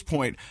 because at this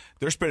point,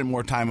 they're spending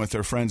more time with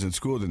their friends in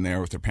school than they are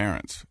with their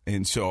parents.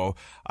 And so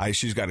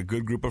she's got a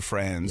good group of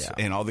friends,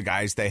 and all the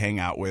guys they hang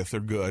out with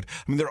are good.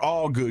 I mean, they're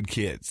all good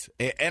kids.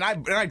 And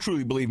I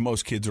truly believe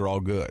most kids are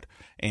all good.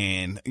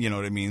 And you know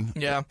what I mean?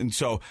 Yeah. And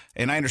so,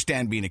 and I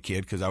understand being a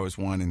kid because I was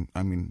one, and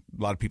I mean,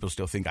 a lot of people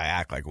still think I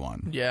act like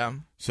one. Yeah.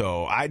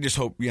 So I just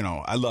hope,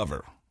 I love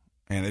her,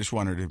 and I just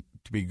want her to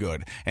be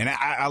good. And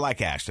I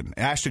like Ashton.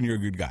 Ashton, you're a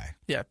good guy.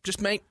 Yeah, just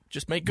make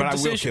good decisions. But I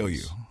will kill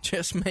you.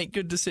 Just make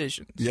good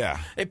decisions. Yeah.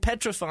 It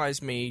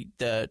petrifies me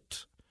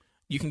that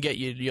you can get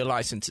your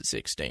license at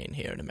 16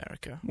 here in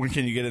America. When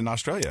can you get it in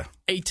Australia?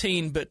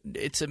 18, but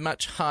it's a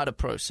much harder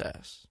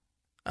process.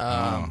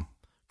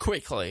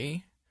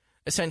 Quickly,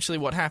 essentially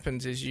what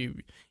happens is you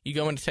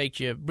go in to take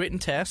your written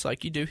test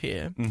like you do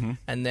here,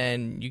 and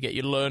then you get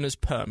your learner's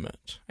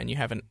permit, and you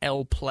have an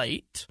L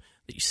plate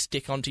that you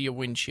stick onto your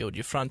windshield,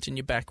 your front and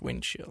your back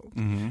windshield.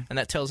 And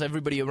that tells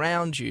everybody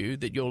around you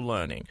that you're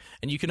learning.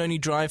 And you can only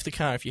drive the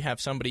car if you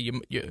have somebody,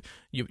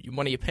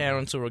 one of your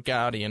parents or a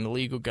guardian, a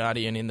legal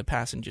guardian in the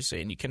passenger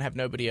seat, and you can have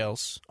nobody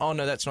else. Oh,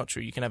 no, that's not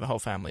true. You can have a whole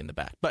family in the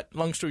back. But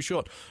long story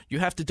short, you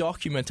have to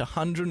document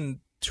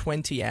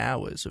 120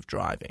 hours of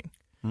driving.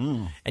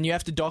 And you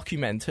have to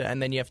document it,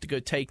 and then you have to go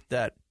take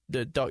that.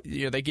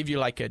 They give you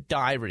like a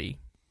diary.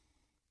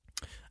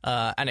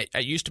 And it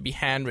used to be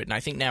handwritten. I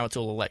think now it's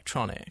all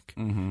electronic.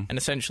 And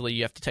essentially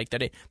you have to take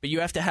that in. But you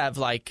have to have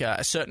like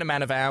a certain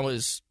amount of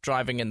hours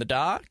driving in the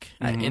dark,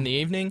 in the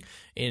evening,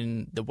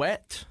 in the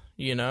wet,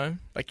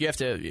 Like you have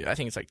to, I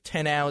think it's like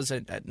 10 hours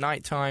at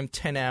nighttime,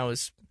 10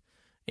 hours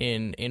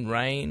in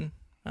rain.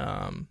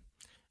 And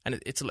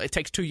it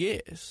takes 2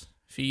 years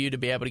for you to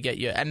be able to get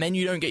and then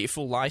you don't get your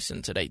full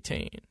license at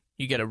 18.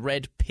 You get a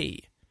red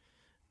P.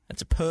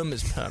 That's a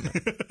permit.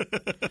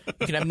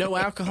 You can have no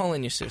alcohol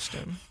in your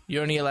system.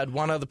 You're only allowed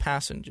one other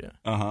passenger.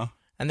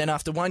 And then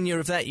after 1 year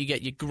of that, you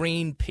get your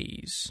green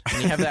Ps.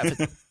 And you have that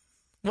for...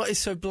 What is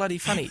so bloody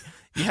funny?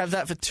 You have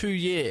that for 2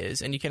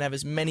 years, and you can have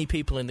as many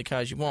people in the car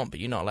as you want, but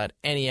you're not allowed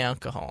any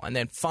alcohol. And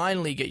then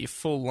finally you get your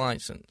full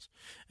license,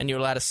 and you're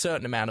allowed a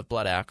certain amount of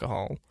blood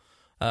alcohol.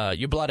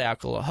 Your blood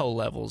alcohol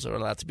levels are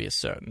allowed to be a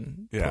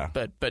certain... Yeah.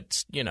 But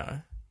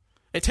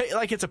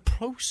it's a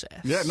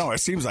process. Yeah, no, it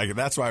seems like it.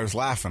 That's why I was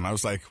laughing. I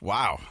was like,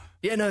 wow.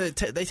 Yeah, no,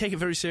 they take it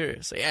very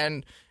seriously.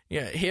 And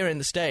here in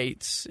the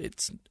States,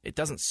 it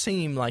doesn't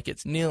seem like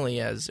it's nearly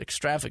as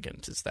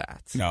extravagant as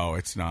that. No,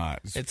 it's not.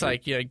 It's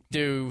like,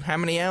 how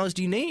many hours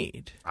do you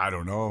need? I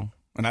don't know.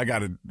 And I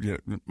got to,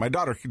 my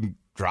daughter can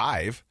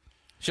drive.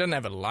 She doesn't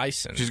have a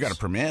license. She's got a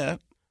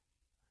permit.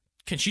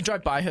 Can she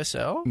drive by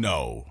herself?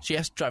 No. She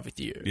has to drive with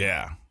you.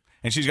 Yeah.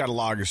 And she's got to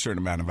log a certain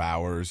amount of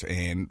hours.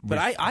 But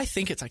I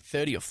think it's like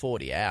 30 or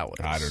 40 hours.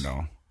 I don't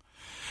know.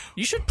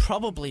 You should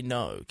probably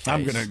know, Case.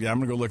 I'm gonna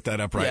go look that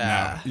up right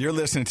now. You're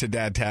listening to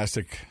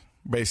Dadtastic.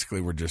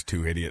 Basically, we're just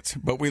two idiots,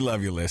 but we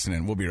love you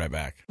listening. We'll be right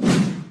back.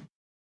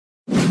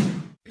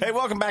 Hey,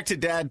 welcome back to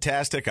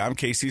Dadtastic. I'm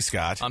Casey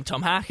Scott. I'm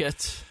Tom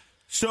Hackett.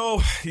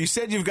 So you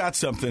said you've got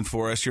something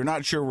for us. You're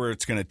not sure where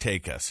it's going to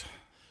take us.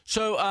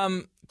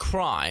 So,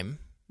 crime.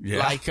 Yeah.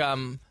 Like,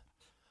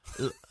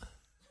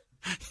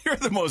 You're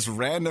the most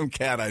random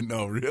cat I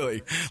know,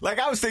 really. Like,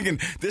 I was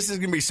thinking this is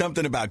going to be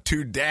something about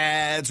two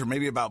dads or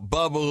maybe about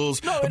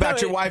Bubbles,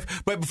 your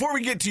wife. But before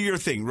we get to your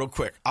thing, real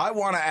quick, I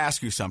want to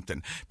ask you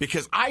something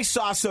because I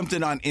saw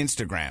something on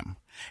Instagram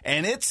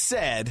and it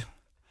said,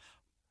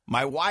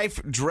 my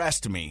wife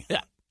dressed me.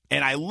 Yeah.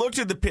 And I looked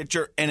at the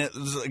picture and it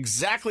was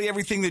exactly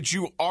everything that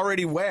you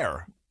already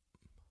wear.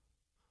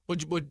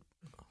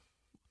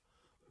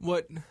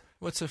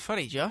 What's so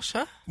funny, Josh,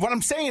 huh? What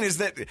I'm saying is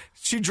that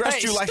she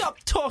dressed you like... Stop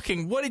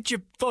talking. What did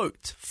you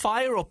vote?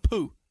 Fire or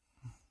poo?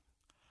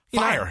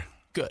 Fire.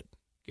 Good.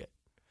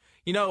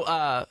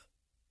 For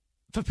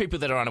people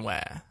that are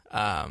unaware,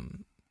 I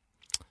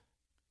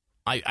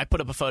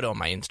put up a photo on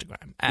my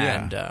Instagram,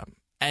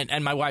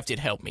 and my wife did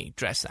help me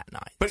dress that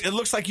night. But it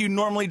looks like you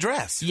normally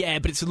dress. Yeah,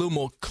 but it's a little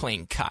more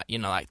clean cut,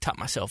 like tuck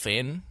myself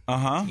in.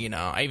 Uh-huh.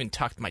 I even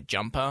tucked my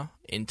jumper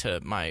into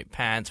my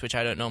pants, which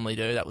I don't normally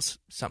do. That was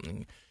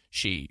something...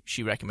 She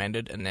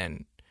recommended, and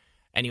then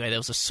anyway, there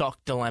was a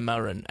sock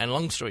dilemma, and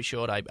long story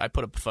short, I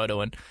put up a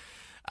photo, and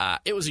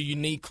it was a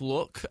unique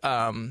look,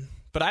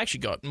 but I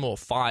actually got more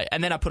fire,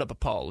 and then I put up a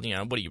poll.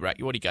 What do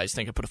you guys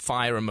think? I put a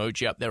fire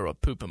emoji up there or a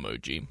poop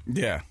emoji.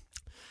 Yeah.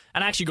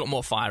 And I actually got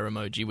more fire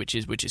emoji, which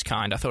is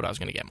kind. I thought I was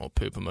going to get more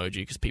poop emoji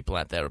because people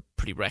out there are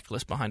pretty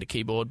reckless behind a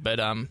keyboard. But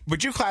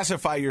you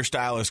classify your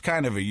style as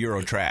kind of a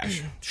Euro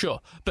trash. Sure,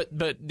 but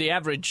the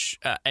average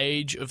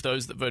age of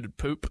those that voted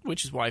poop,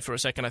 which is why for a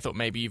second I thought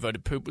maybe you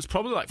voted poop, was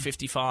probably like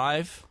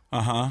 55.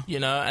 And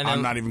then,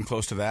 I'm not even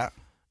close to that.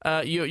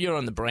 You're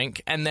on the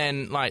brink, and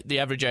then like the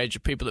average age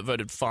of people that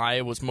voted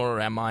fire was more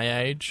around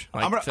my age.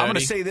 Like I'm going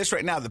to say this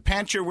right now: the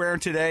pants you're wearing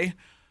today.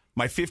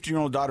 My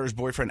 15-year-old daughter's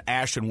boyfriend,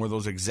 Ashton, wore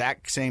those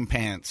exact same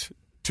pants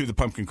to the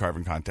pumpkin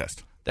carving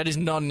contest. That is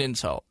not an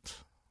insult.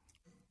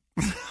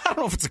 I don't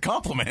know if it's a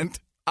compliment.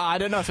 I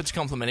don't know if it's a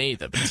compliment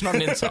either, but it's not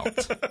an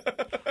insult.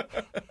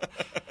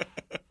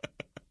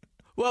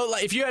 Well,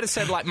 like, if you had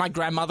said, like, my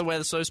grandmother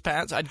wears those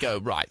pants, I'd go,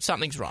 right,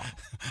 something's wrong.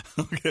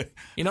 Okay.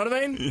 You know what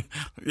I mean?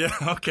 Yeah,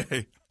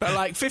 okay. But,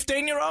 like,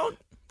 15-year-old,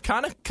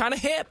 kind of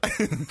hip.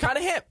 Kind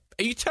of hip.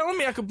 Are you telling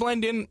me I could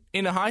blend in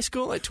a high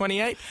school at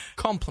 28?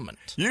 Compliment.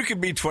 You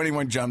could be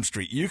 21 Jump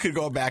Street. You could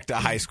go back to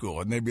high school,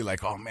 and they'd be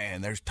like, oh,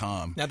 man, there's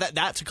Tom. Now,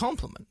 that's a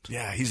compliment.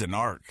 Yeah, he's a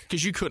narc.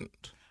 Because you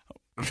couldn't.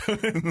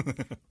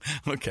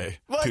 Okay.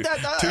 Well,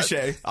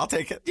 touche. I'll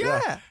take it.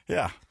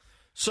 Yeah.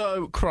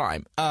 So,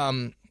 crime.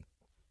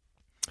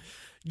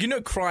 You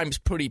know, crime's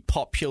pretty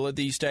popular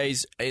these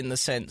days in the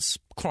sense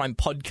crime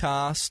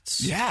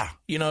podcasts. Yeah.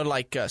 You know,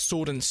 like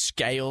Sword and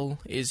Scale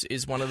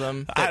is one of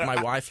them that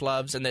my wife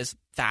loves, and there's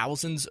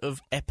thousands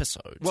of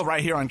episodes. Well,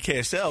 right here on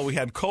KSL, we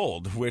had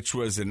Cold, which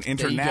was an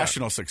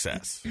international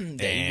success.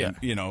 There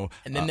you go.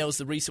 And then there was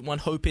the recent one,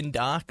 Hope in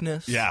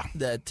Darkness. Yeah.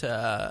 That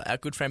our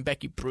good friend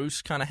Becky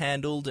Bruce kind of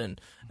handled,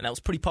 and that was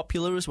pretty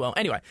popular as well.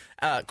 Anyway,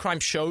 crime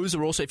shows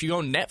are also, if you go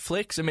on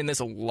Netflix, I mean, there's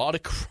a lot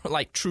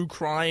of true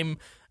crime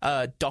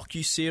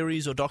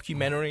docuseries or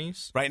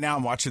documentaries. Right now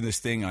I'm watching this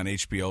thing on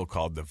HBO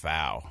called The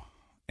Vow,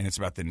 and it's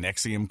about the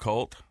NXIVM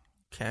cult.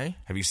 Okay.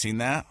 Have you seen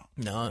that?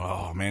 No.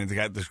 Oh, man, they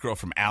got this girl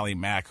from Ally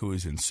Mack who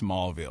is in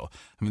Smallville.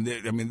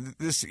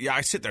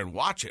 I sit there and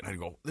watch it, and I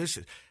go,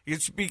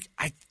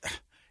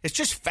 it's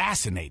just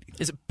fascinating.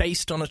 Is it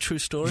based on a true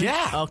story?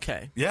 Yeah.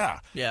 Okay. Yeah.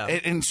 Yeah.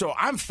 And so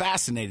I'm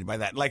fascinated by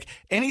that. Like,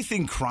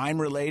 anything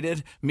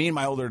crime-related, me and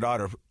my older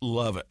daughter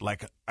love it.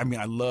 Like, I mean,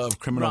 I love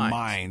Criminal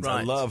Minds. Right.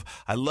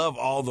 I love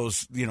all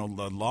those, the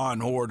Law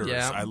and Orders.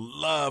 Yeah. I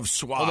love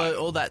SWAT. Although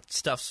all that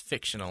stuff's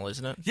fictional,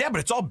 isn't it? Yeah,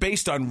 but it's all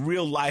based on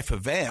real-life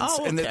events,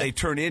 Oh, and that okay. they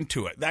turn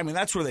into it. I mean,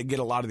 that's where they get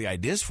a lot of the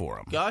ideas for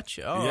them.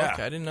 Gotcha. Oh, Yeah.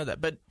 okay. I didn't know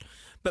that. But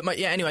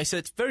anyway, so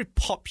it's very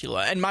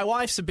popular, and my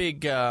wife's a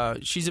big crime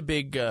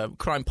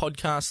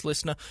podcast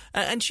listener,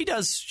 and she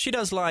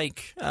does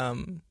like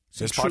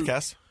This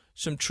podcast?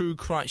 some true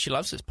crime. She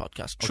loves this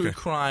podcast, true Okay.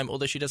 crime.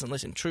 Although she doesn't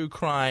listen, true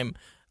crime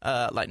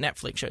like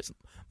Netflix shows.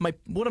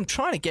 What I'm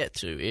trying to get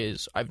to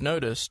is I've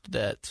noticed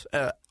that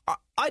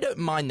I don't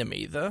mind them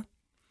either.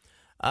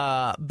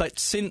 But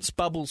since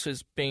Bubbles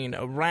has been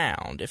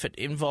around, if it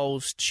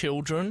involves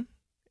children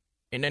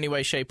in any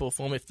way, shape, or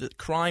form, if the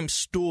crime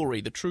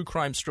story, the true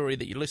crime story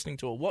that you're listening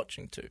to or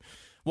watching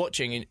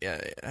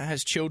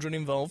has children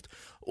involved,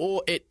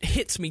 or it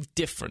hits me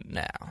different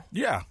now.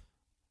 Yeah.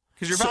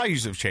 Because your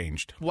values have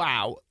changed.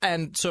 Wow.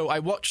 And so I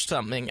watched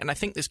something, and I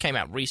think this came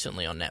out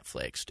recently on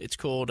Netflix. It's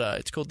called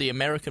The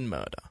American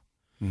Murder.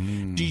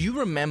 Do you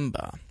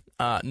remember,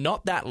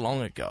 not that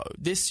long ago,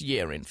 this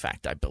year, in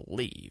fact, I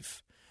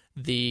believe,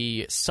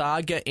 the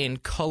saga in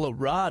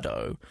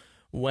Colorado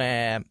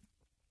where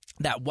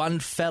that one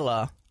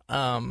fella's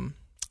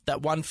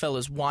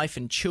wife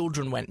and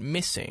children went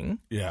missing.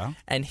 Yeah.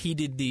 And he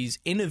did these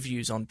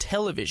interviews on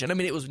television. I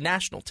mean, it was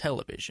national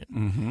television.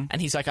 Mm-hmm.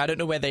 And he's like, I don't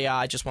know where they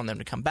are. I just want them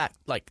to come back.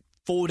 Like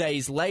 4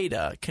 days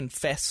later,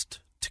 confessed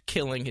to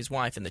killing his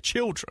wife and the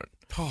children.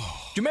 Do you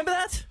remember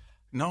that?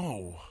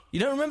 No. You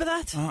don't remember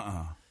that?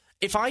 Uh-uh.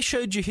 If I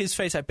showed you his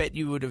face, I bet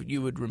you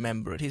would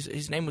remember it.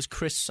 His name was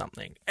Chris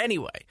something.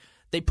 Anyway,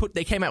 they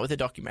came out with a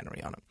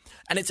documentary on him,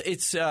 and it's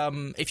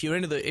if you're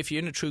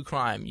into true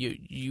crime,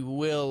 you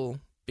will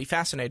be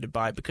fascinated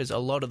by it because a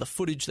lot of the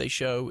footage they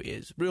show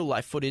is real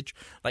life footage,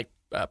 like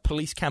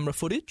police camera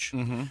footage,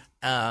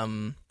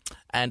 and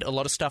a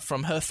lot of stuff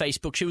from her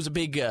Facebook. She was a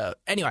big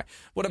anyway.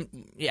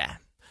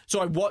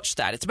 So I watched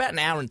that. It's about an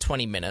hour and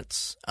 20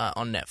 minutes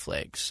on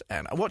Netflix,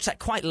 and I watched that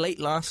quite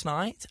late last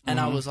night, and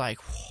I was like,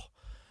 whoa.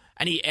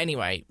 And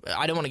anyway,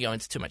 I don't want to go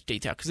into too much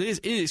detail because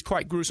it is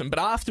quite gruesome. But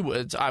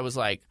afterwards, I was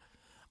like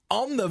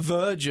on the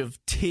verge of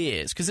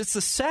tears because it's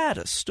the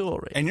saddest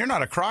story. And you're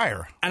not a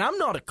crier. And I'm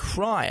not a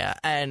crier.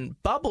 And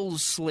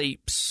Bubbles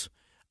sleeps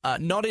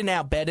not in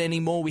our bed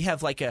anymore. We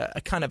have like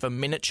a kind of a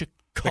miniature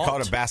cot. They call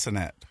it a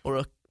bassinet. Or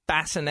a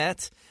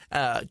bassinet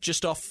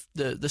just off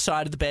the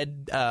side of the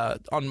bed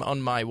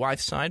on my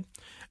wife's side.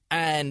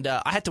 And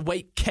I had to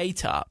wake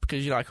Kate up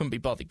because, I couldn't be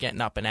bothered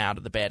getting up and out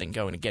of the bed and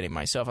going to get him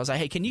myself. I was like,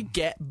 hey, can you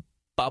get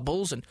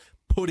Bubbles and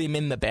put him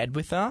in the bed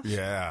with her?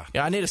 Yeah.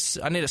 Yeah, I need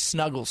a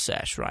snuggle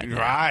sesh right now.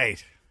 Right.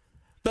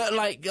 But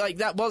like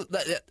that was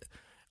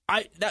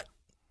that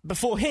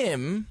before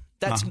him.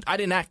 I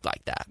didn't act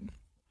like that.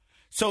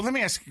 So let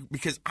me ask you,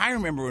 because I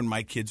remember when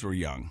my kids were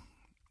young,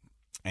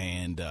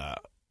 and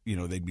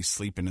they'd be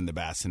sleeping in the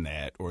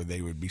bassinet, or they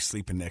would be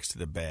sleeping next to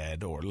the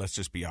bed, or let's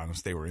just be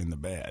honest, they were in the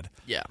bed.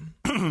 Yeah.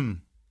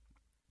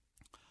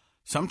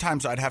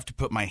 Sometimes I'd have to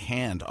put my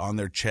hand on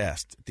their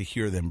chest to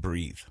hear them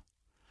breathe,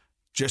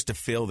 just to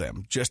feel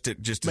them, just to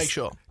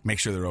make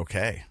sure they're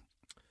okay.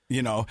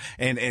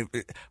 And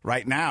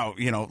right now,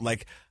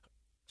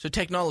 So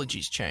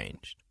technology's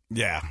changed.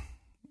 Yeah.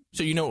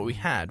 So you know what we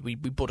had? We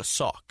bought a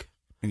sock.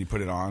 And you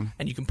put it on?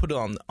 And you can put it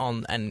on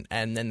and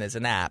then there's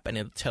an app, and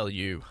it'll tell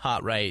you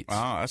heart rate,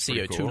 Oh, that's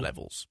pretty CO2 cool.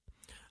 levels.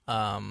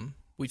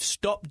 we've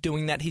stopped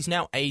doing that. He's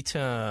now 8.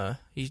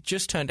 He's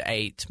just turned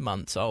 8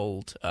 months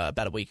old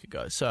about a week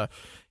ago. So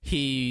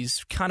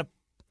he's kind of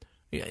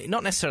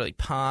not necessarily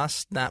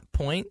past that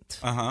point.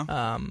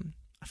 I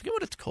forget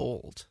what it's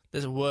called.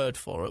 There's a word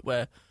for it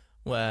where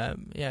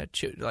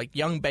like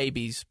young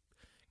babies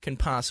can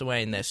pass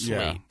away in their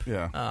sleep.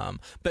 Yeah.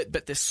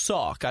 But this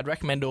sock, I'd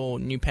recommend all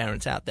new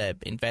parents out there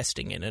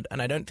investing in it,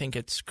 and I don't think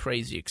it's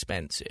crazy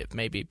expensive.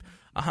 Maybe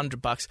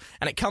 $100,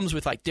 and it comes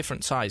with like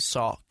different size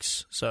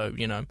socks. So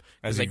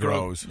as he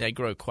grows, they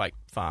grow quite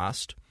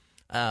fast.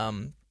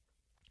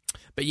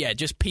 But yeah,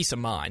 just peace of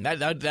mind.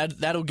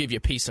 That'll give you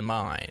peace of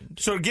mind.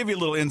 So to give you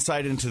a little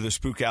insight into the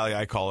spook alley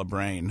I call a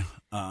brain.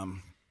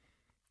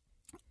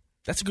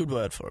 That's a good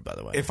word for it, by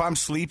the way. If I'm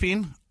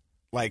sleeping,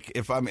 like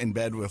if I'm in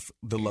bed with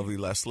the lovely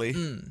Leslie,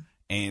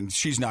 and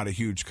she's not a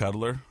huge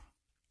cuddler,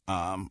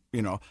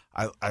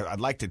 I'd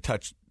like to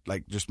touch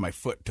like just my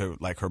foot to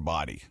like her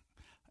body.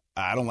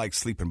 I don't like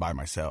sleeping by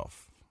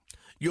myself.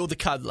 You're the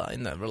cuddler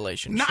in that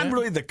relationship. Not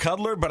really the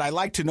cuddler, but I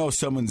like to know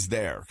someone's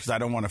there because I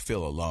don't want to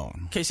feel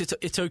alone. Case,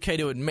 it's okay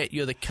to admit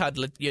you're the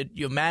cuddler.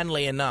 You're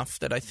manly enough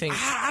that I think.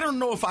 I don't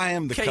know if I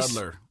am the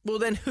cuddler. Well,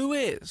 then who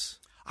is?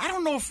 I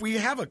don't know if we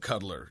have a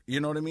cuddler. You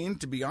know what I mean?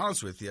 To be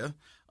honest with you,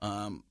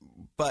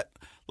 but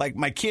like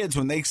my kids,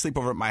 when they sleep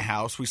over at my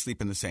house, we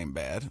sleep in the same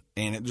bed,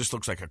 and it just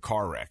looks like a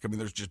car wreck. I mean,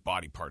 there's just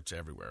body parts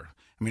everywhere.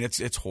 I mean,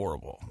 it's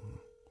horrible.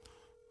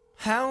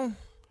 How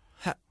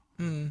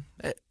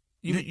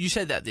you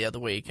said that the other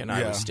week, and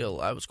I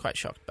was quite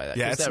shocked by that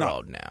because they're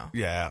old now.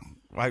 Yeah,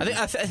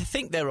 I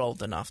think they're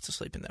old enough to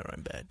sleep in their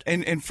own bed.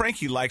 And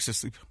Frankie likes to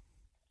sleep.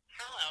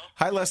 Hello.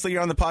 Hi, Leslie.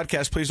 You're on the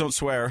podcast. Please don't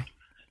swear.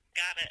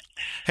 Got it.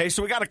 Hey,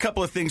 so we got a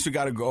couple of things we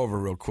got to go over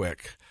real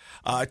quick.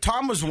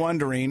 Tom was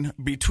wondering,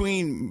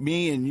 between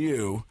me and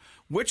you,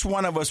 which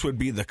one of us would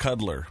be the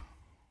cuddler?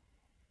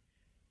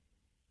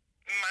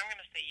 I'm going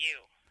to say you.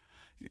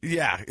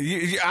 Yeah,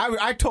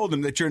 I told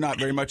him that you're not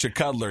very much a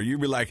cuddler. You'd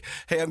be like,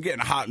 hey, I'm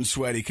getting hot and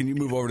sweaty. Can you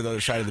move over to the other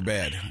side of the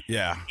bed?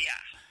 Yeah.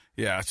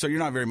 Yeah, so you're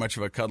not very much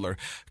of a cuddler.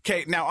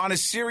 Okay, now on a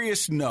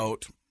serious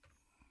note,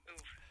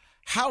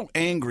 how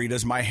angry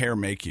does my hair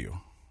make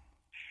you?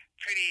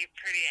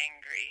 Pretty angry.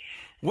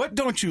 What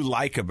don't you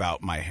like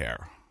about my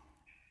hair?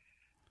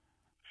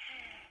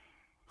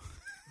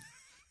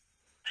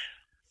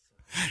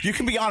 You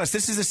can be honest.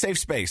 This is a safe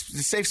space. It's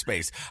a safe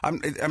space. I'm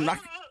not...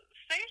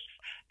 Safe?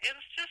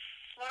 It's just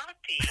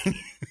sloppy.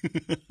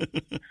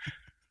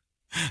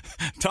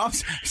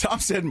 Tom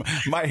said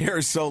my hair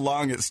is so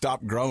long it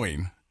stopped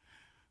growing.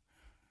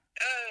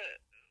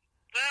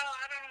 Well,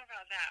 I don't know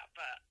about that,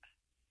 but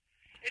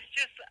it's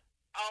just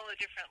all the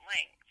different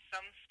lengths.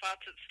 Some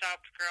spots it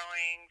stopped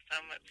growing,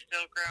 some it's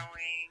still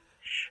growing.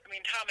 I mean,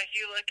 Tom, if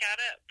you look at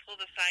it, pull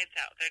the sides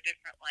out. They're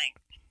different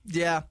lengths.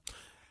 Yeah.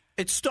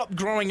 It stopped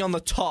growing on the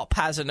top,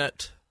 hasn't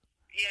it?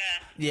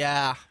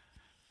 Yeah.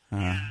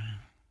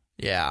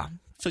 Yeah.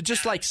 So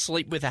just like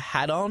sleep with a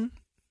hat on?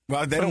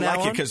 Well, they don't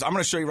like it because I'm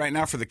going to show you right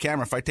now for the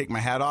camera. If I take my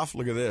hat off,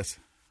 look at this.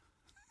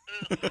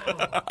 It's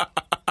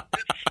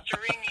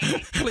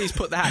stringy. Please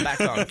put the hat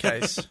back on,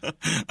 Case.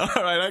 All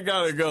right, I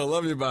got to go.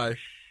 Love you, bye.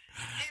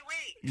 Hey,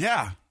 wait.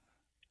 Yeah.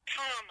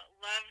 Tom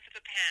loves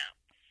the pants.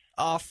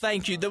 Oh,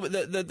 thank you.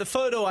 The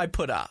photo I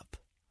put up.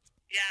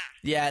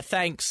 Yeah,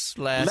 thanks,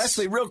 Les.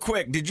 Leslie, real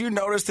quick, did you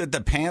notice that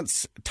the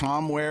pants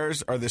Tom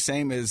wears are the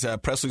same as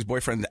Presley's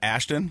boyfriend,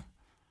 Ashton?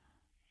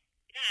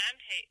 Yeah, I'm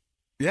Tate.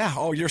 Yeah,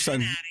 oh, your son.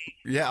 Natty.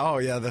 Yeah, oh,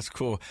 yeah, that's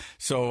cool.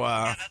 So,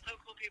 Yeah, that's what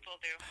cool people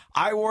do.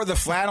 I wore the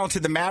flannel to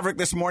the Maverick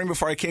this morning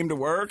before I came to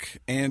work,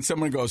 and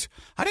someone goes,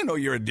 I didn't know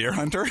you're a deer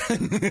hunter.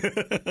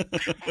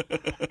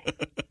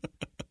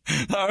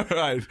 All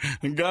right,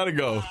 gotta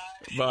go.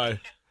 Bye.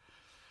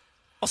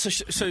 Also,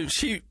 so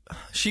she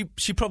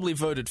probably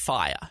voted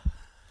fire.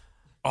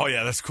 Oh,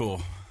 yeah, that's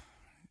cool.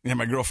 Yeah,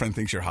 my girlfriend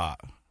thinks you're hot.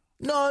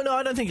 No,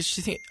 I don't think it's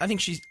I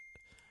think she's...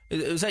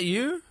 Was that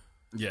you?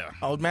 Yeah.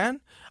 Old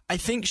man? I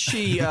think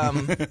she...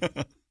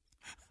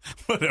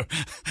 What,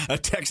 a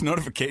text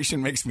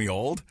notification makes me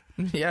old?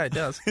 Yeah, it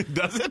does.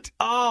 Does it?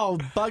 Oh,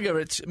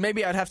 bugger.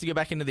 Maybe I'd have to go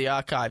back into the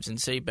archives and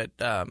see, but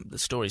the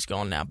story's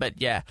gone now.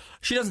 But yeah,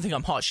 she doesn't think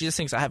I'm hot. She just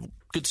thinks I have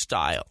good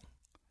style.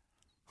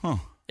 Huh.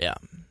 Yeah.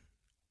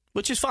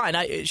 Which is fine.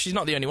 She's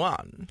not the only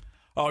one.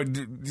 Oh,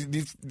 do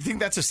you think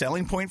that's a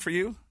selling point for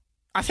you?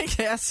 I think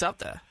that's up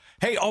there.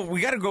 Hey, we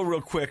got to go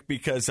real quick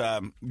because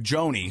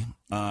Joni,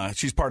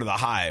 she's part of the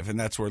Hive, and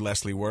that's where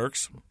Leslie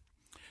works.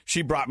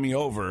 She brought me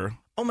over.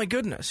 Oh, my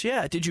goodness.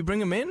 Yeah. Did you bring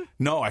them in?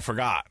 No, I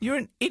forgot. You're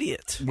an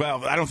idiot.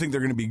 Well, I don't think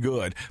they're going to be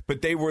good,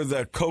 but they were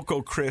the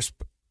Cocoa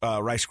Crisp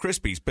Rice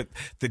Krispies. But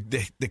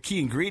the key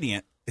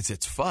ingredient is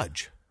it's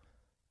fudge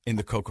in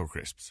the Cocoa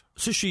Crisps.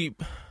 So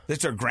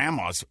That's her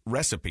grandma's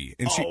recipe.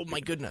 And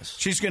my goodness.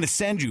 She's going to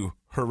send you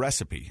her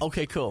recipe.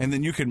 Okay, cool. And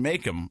then you can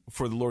make them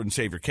for the Lord and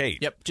Savior Kate.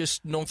 Yep,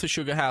 just north of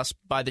Sugar House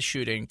by the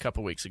shooting a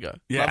couple weeks ago.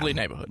 Yeah. Lovely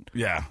neighborhood.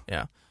 Yeah.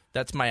 Yeah.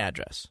 That's my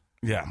address.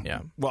 Yeah.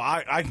 Yeah. Well,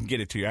 I can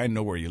get it to you. I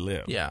know where you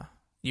live. Yeah.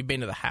 You've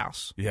been to the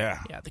house.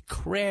 Yeah. Yeah, the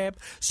crib.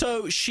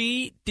 So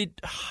she did...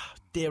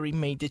 Dairy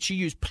Me. Did she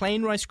use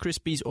plain Rice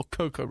Krispies or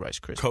Cocoa Rice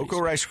Krispies? Cocoa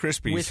Rice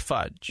Krispies. With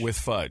fudge. With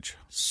fudge.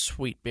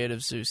 Sweet bit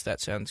of Zeus.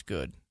 That sounds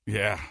good.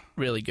 Yeah.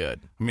 Really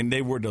good. I mean,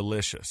 they were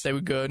delicious. They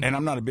were good. And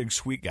I'm not a big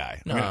sweet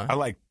guy. No. I mean, I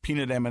like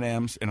peanut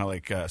M&Ms and I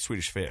like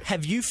Swedish Fish.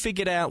 Have you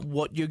figured out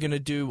what you're going to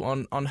do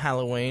on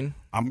Halloween?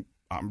 I'm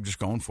just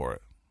going for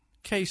it.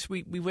 Case,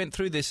 we went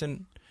through this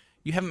and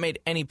you haven't made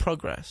any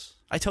progress.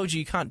 I told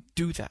you can't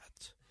do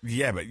that.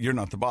 Yeah, but you're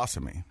not the boss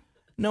of me.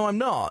 No, I'm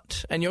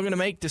not. And you're going to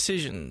make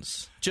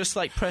decisions. Just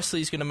like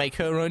Presley's going to make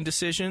her own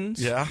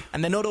decisions. Yeah.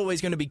 And they're not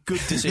always going to be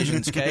good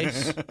decisions,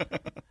 Case.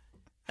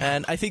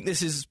 And I think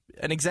this is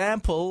an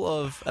example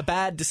of a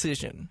bad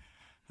decision.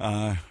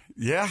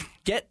 Yeah.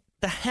 Get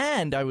the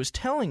hand I was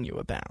telling you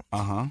about.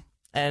 Uh-huh.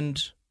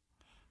 And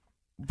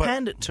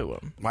hand it to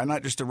him. Why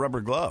not just a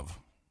rubber glove?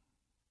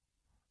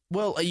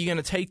 Well, are you going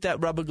to take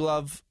that rubber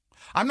glove?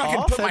 I'm not going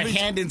to off put my every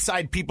hand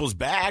inside people's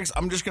bags.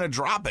 I'm just going to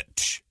drop it.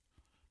 Tsh,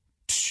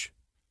 tsh,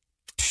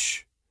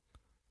 tsh.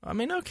 I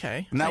mean,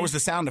 okay. And that was the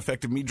sound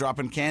effect of me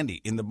dropping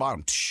candy in the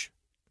bottom. Tsh,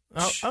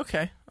 tsh. Oh,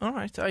 okay. All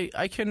right.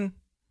 I can...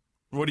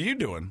 What are you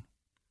doing?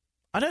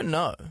 I don't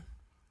know.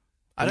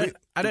 I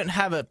don't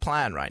have a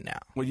plan right now.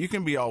 Well, you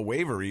can be all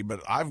wavery,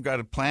 but I've got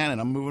a plan and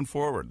I'm moving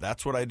forward.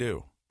 That's what I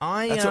do.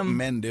 That's what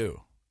men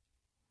do.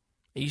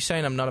 Are you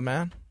saying I'm not a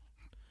man?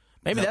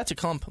 Maybe that's a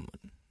compliment.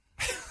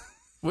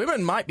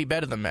 Women might be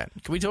better than men.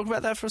 Can we talk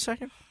about that for a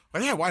second?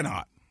 Well, yeah, why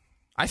not?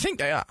 I think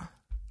they are.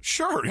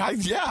 Sure,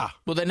 yeah.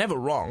 Well, they're never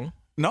wrong.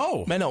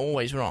 No. Men are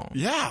always wrong.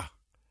 Yeah.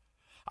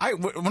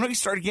 When we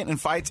started getting in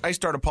fights, I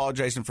started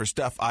apologizing for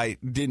stuff I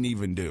didn't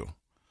even do.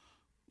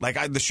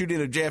 Like the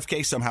shooting of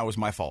JFK somehow was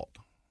my fault.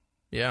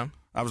 Yeah.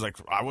 I was like,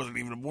 I wasn't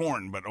even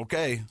born, but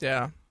okay.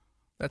 Yeah.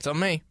 That's on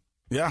me.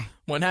 Yeah.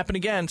 Won't happen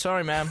again.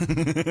 Sorry, ma'am.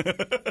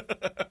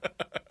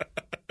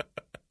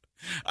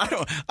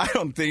 I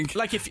don't think.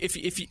 Like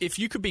if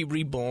you could be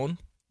reborn,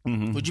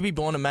 would you be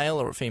born a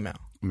male or a female?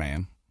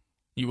 Man.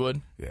 You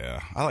would? Yeah.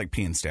 I like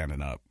peeing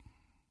standing up.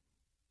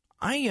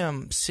 I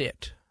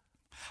sit.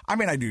 I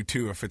mean, I do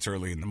too if it's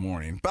early in the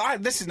morning.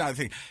 But this is not the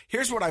thing.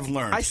 Here's what I've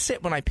learned. I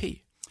sit when I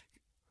pee.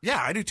 Yeah,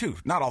 I do too.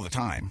 Not all the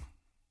time.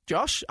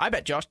 Josh? I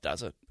bet Josh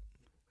does it.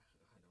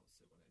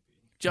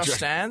 Josh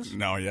stands?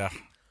 No, yeah.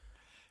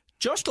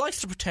 Josh likes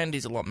to pretend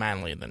he's a lot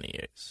manlier than he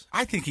is.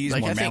 I think he's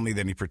more manly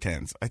than he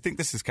pretends. I think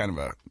this is kind of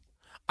a...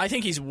 I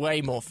think he's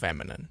way more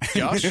feminine.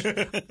 Josh?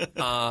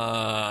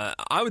 I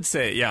would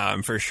say, yeah,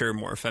 I'm for sure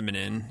more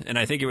feminine. And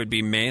I think it would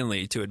be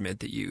manly to admit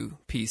that you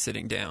pee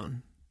sitting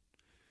down.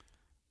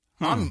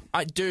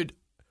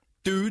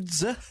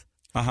 Dudes.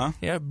 Uh-huh.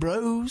 Yeah,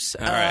 bros.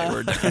 All right,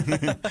 we're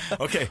done.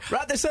 Okay.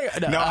 Right this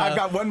second. No, I've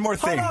got one more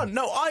thing. Hold on.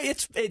 No,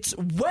 it's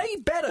way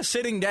better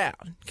sitting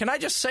down. Can I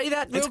just say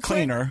that real It's quick?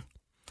 cleaner.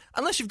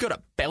 Unless you've got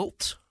a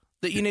belt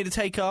that you need to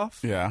take off.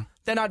 Yeah.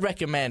 Then I'd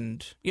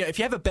recommend, if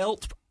you have a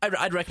belt,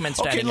 I'd recommend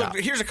standing up. Okay,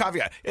 look, here's a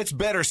caveat. It's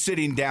better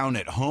sitting down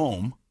at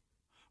home,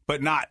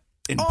 but not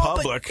in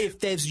public. But if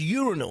there's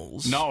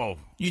urinals. No.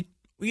 You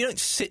don't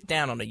sit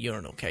down on a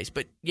urinal, Case,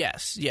 but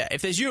yes, yeah.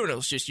 If there's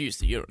urinals, just use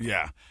the urinal.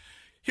 Yeah.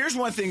 Here's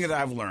one thing that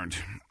I've learned.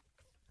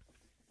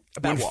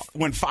 About what?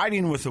 When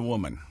fighting with a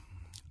woman.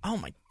 Oh,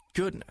 my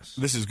goodness.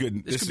 This is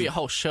good. This could be a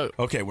whole show.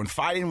 Okay, when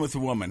fighting with a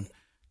woman,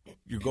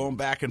 you're going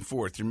back and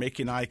forth. You're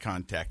making eye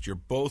contact. You're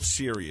both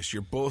serious.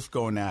 You're both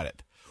going at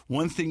it.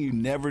 One thing you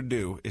never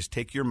do is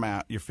take your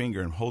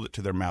finger and hold it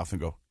to their mouth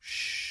and go,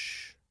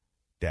 shh,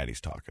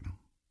 Daddy's talking.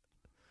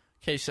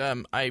 Case,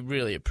 I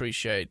really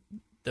appreciate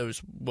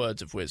those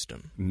words of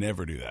wisdom.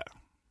 Never do that.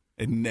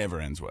 It never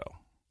ends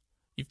well.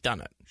 You've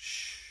done it.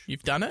 Shh.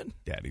 You've done it?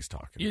 Daddy's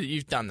talking.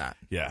 You've done that.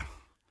 Yeah.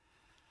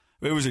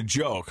 It was a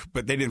joke,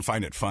 but they didn't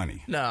find it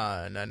funny.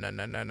 No.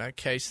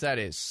 Case, that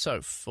is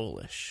so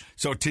foolish.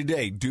 So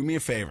today, do me a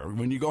favor.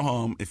 When you go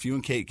home, if you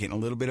and Kate get in a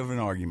little bit of an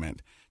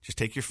argument, just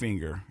take your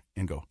finger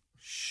and go,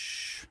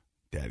 shh,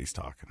 Daddy's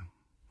talking.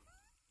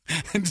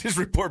 And just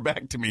report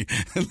back to me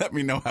and let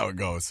me know how it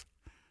goes.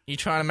 You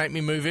trying to make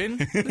me move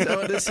in? Is that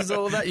what this is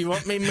all about? You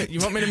want me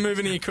to move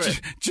into your crib?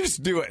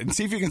 Just do it and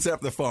see if you can set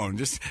up the phone.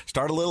 Just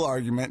start a little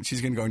argument.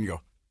 She's going to go and you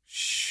go,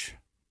 shh,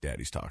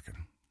 Daddy's talking.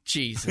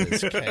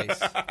 Jesus, Case.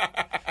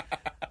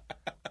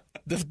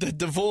 The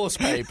divorce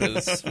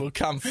papers will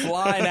come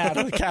flying out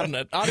of the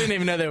cabinet. I didn't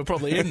even know they were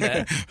probably in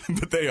there.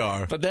 But they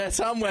are. But they're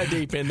somewhere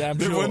deep in there, I'm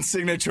They're sure. one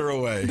signature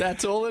away.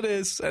 That's all it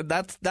is. And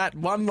that's that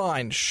one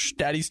line. Shh,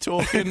 Daddy's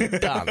talking.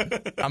 Done.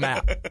 I'm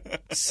out.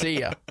 See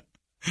ya.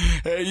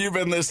 Hey, you've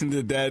been listening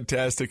to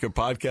Dadtastic, a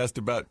podcast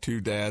about two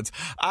dads.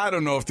 I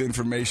don't know if the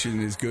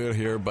information is good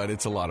here, but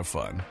it's a lot of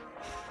fun.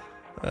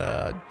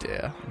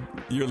 Dear.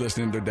 You're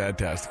listening to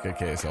Dadtastic, a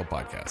KSL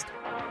podcast.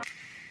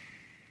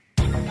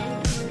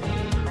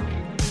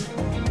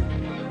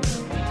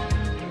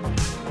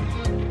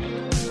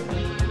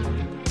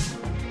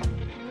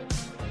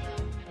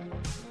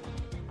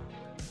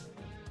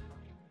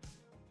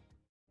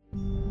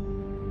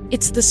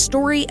 It's the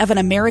story of an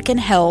American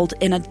held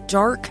in a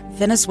dark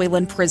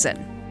Venezuelan prison.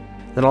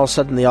 Then all of a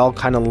sudden they all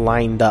kind of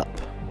lined up.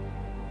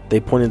 They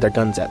pointed their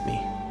guns at me.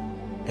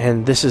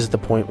 And this is the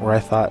point where I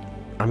thought,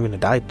 I'm going to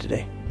die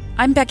today.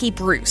 I'm Becky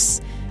Bruce.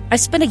 I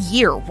spent a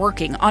year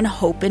working on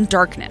Hope in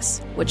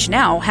Darkness, which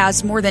now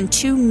has more than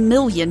 2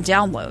 million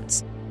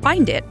downloads.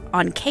 Find it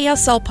on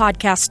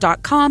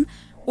kslpodcast.com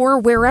or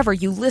wherever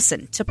you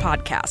listen to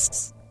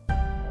podcasts.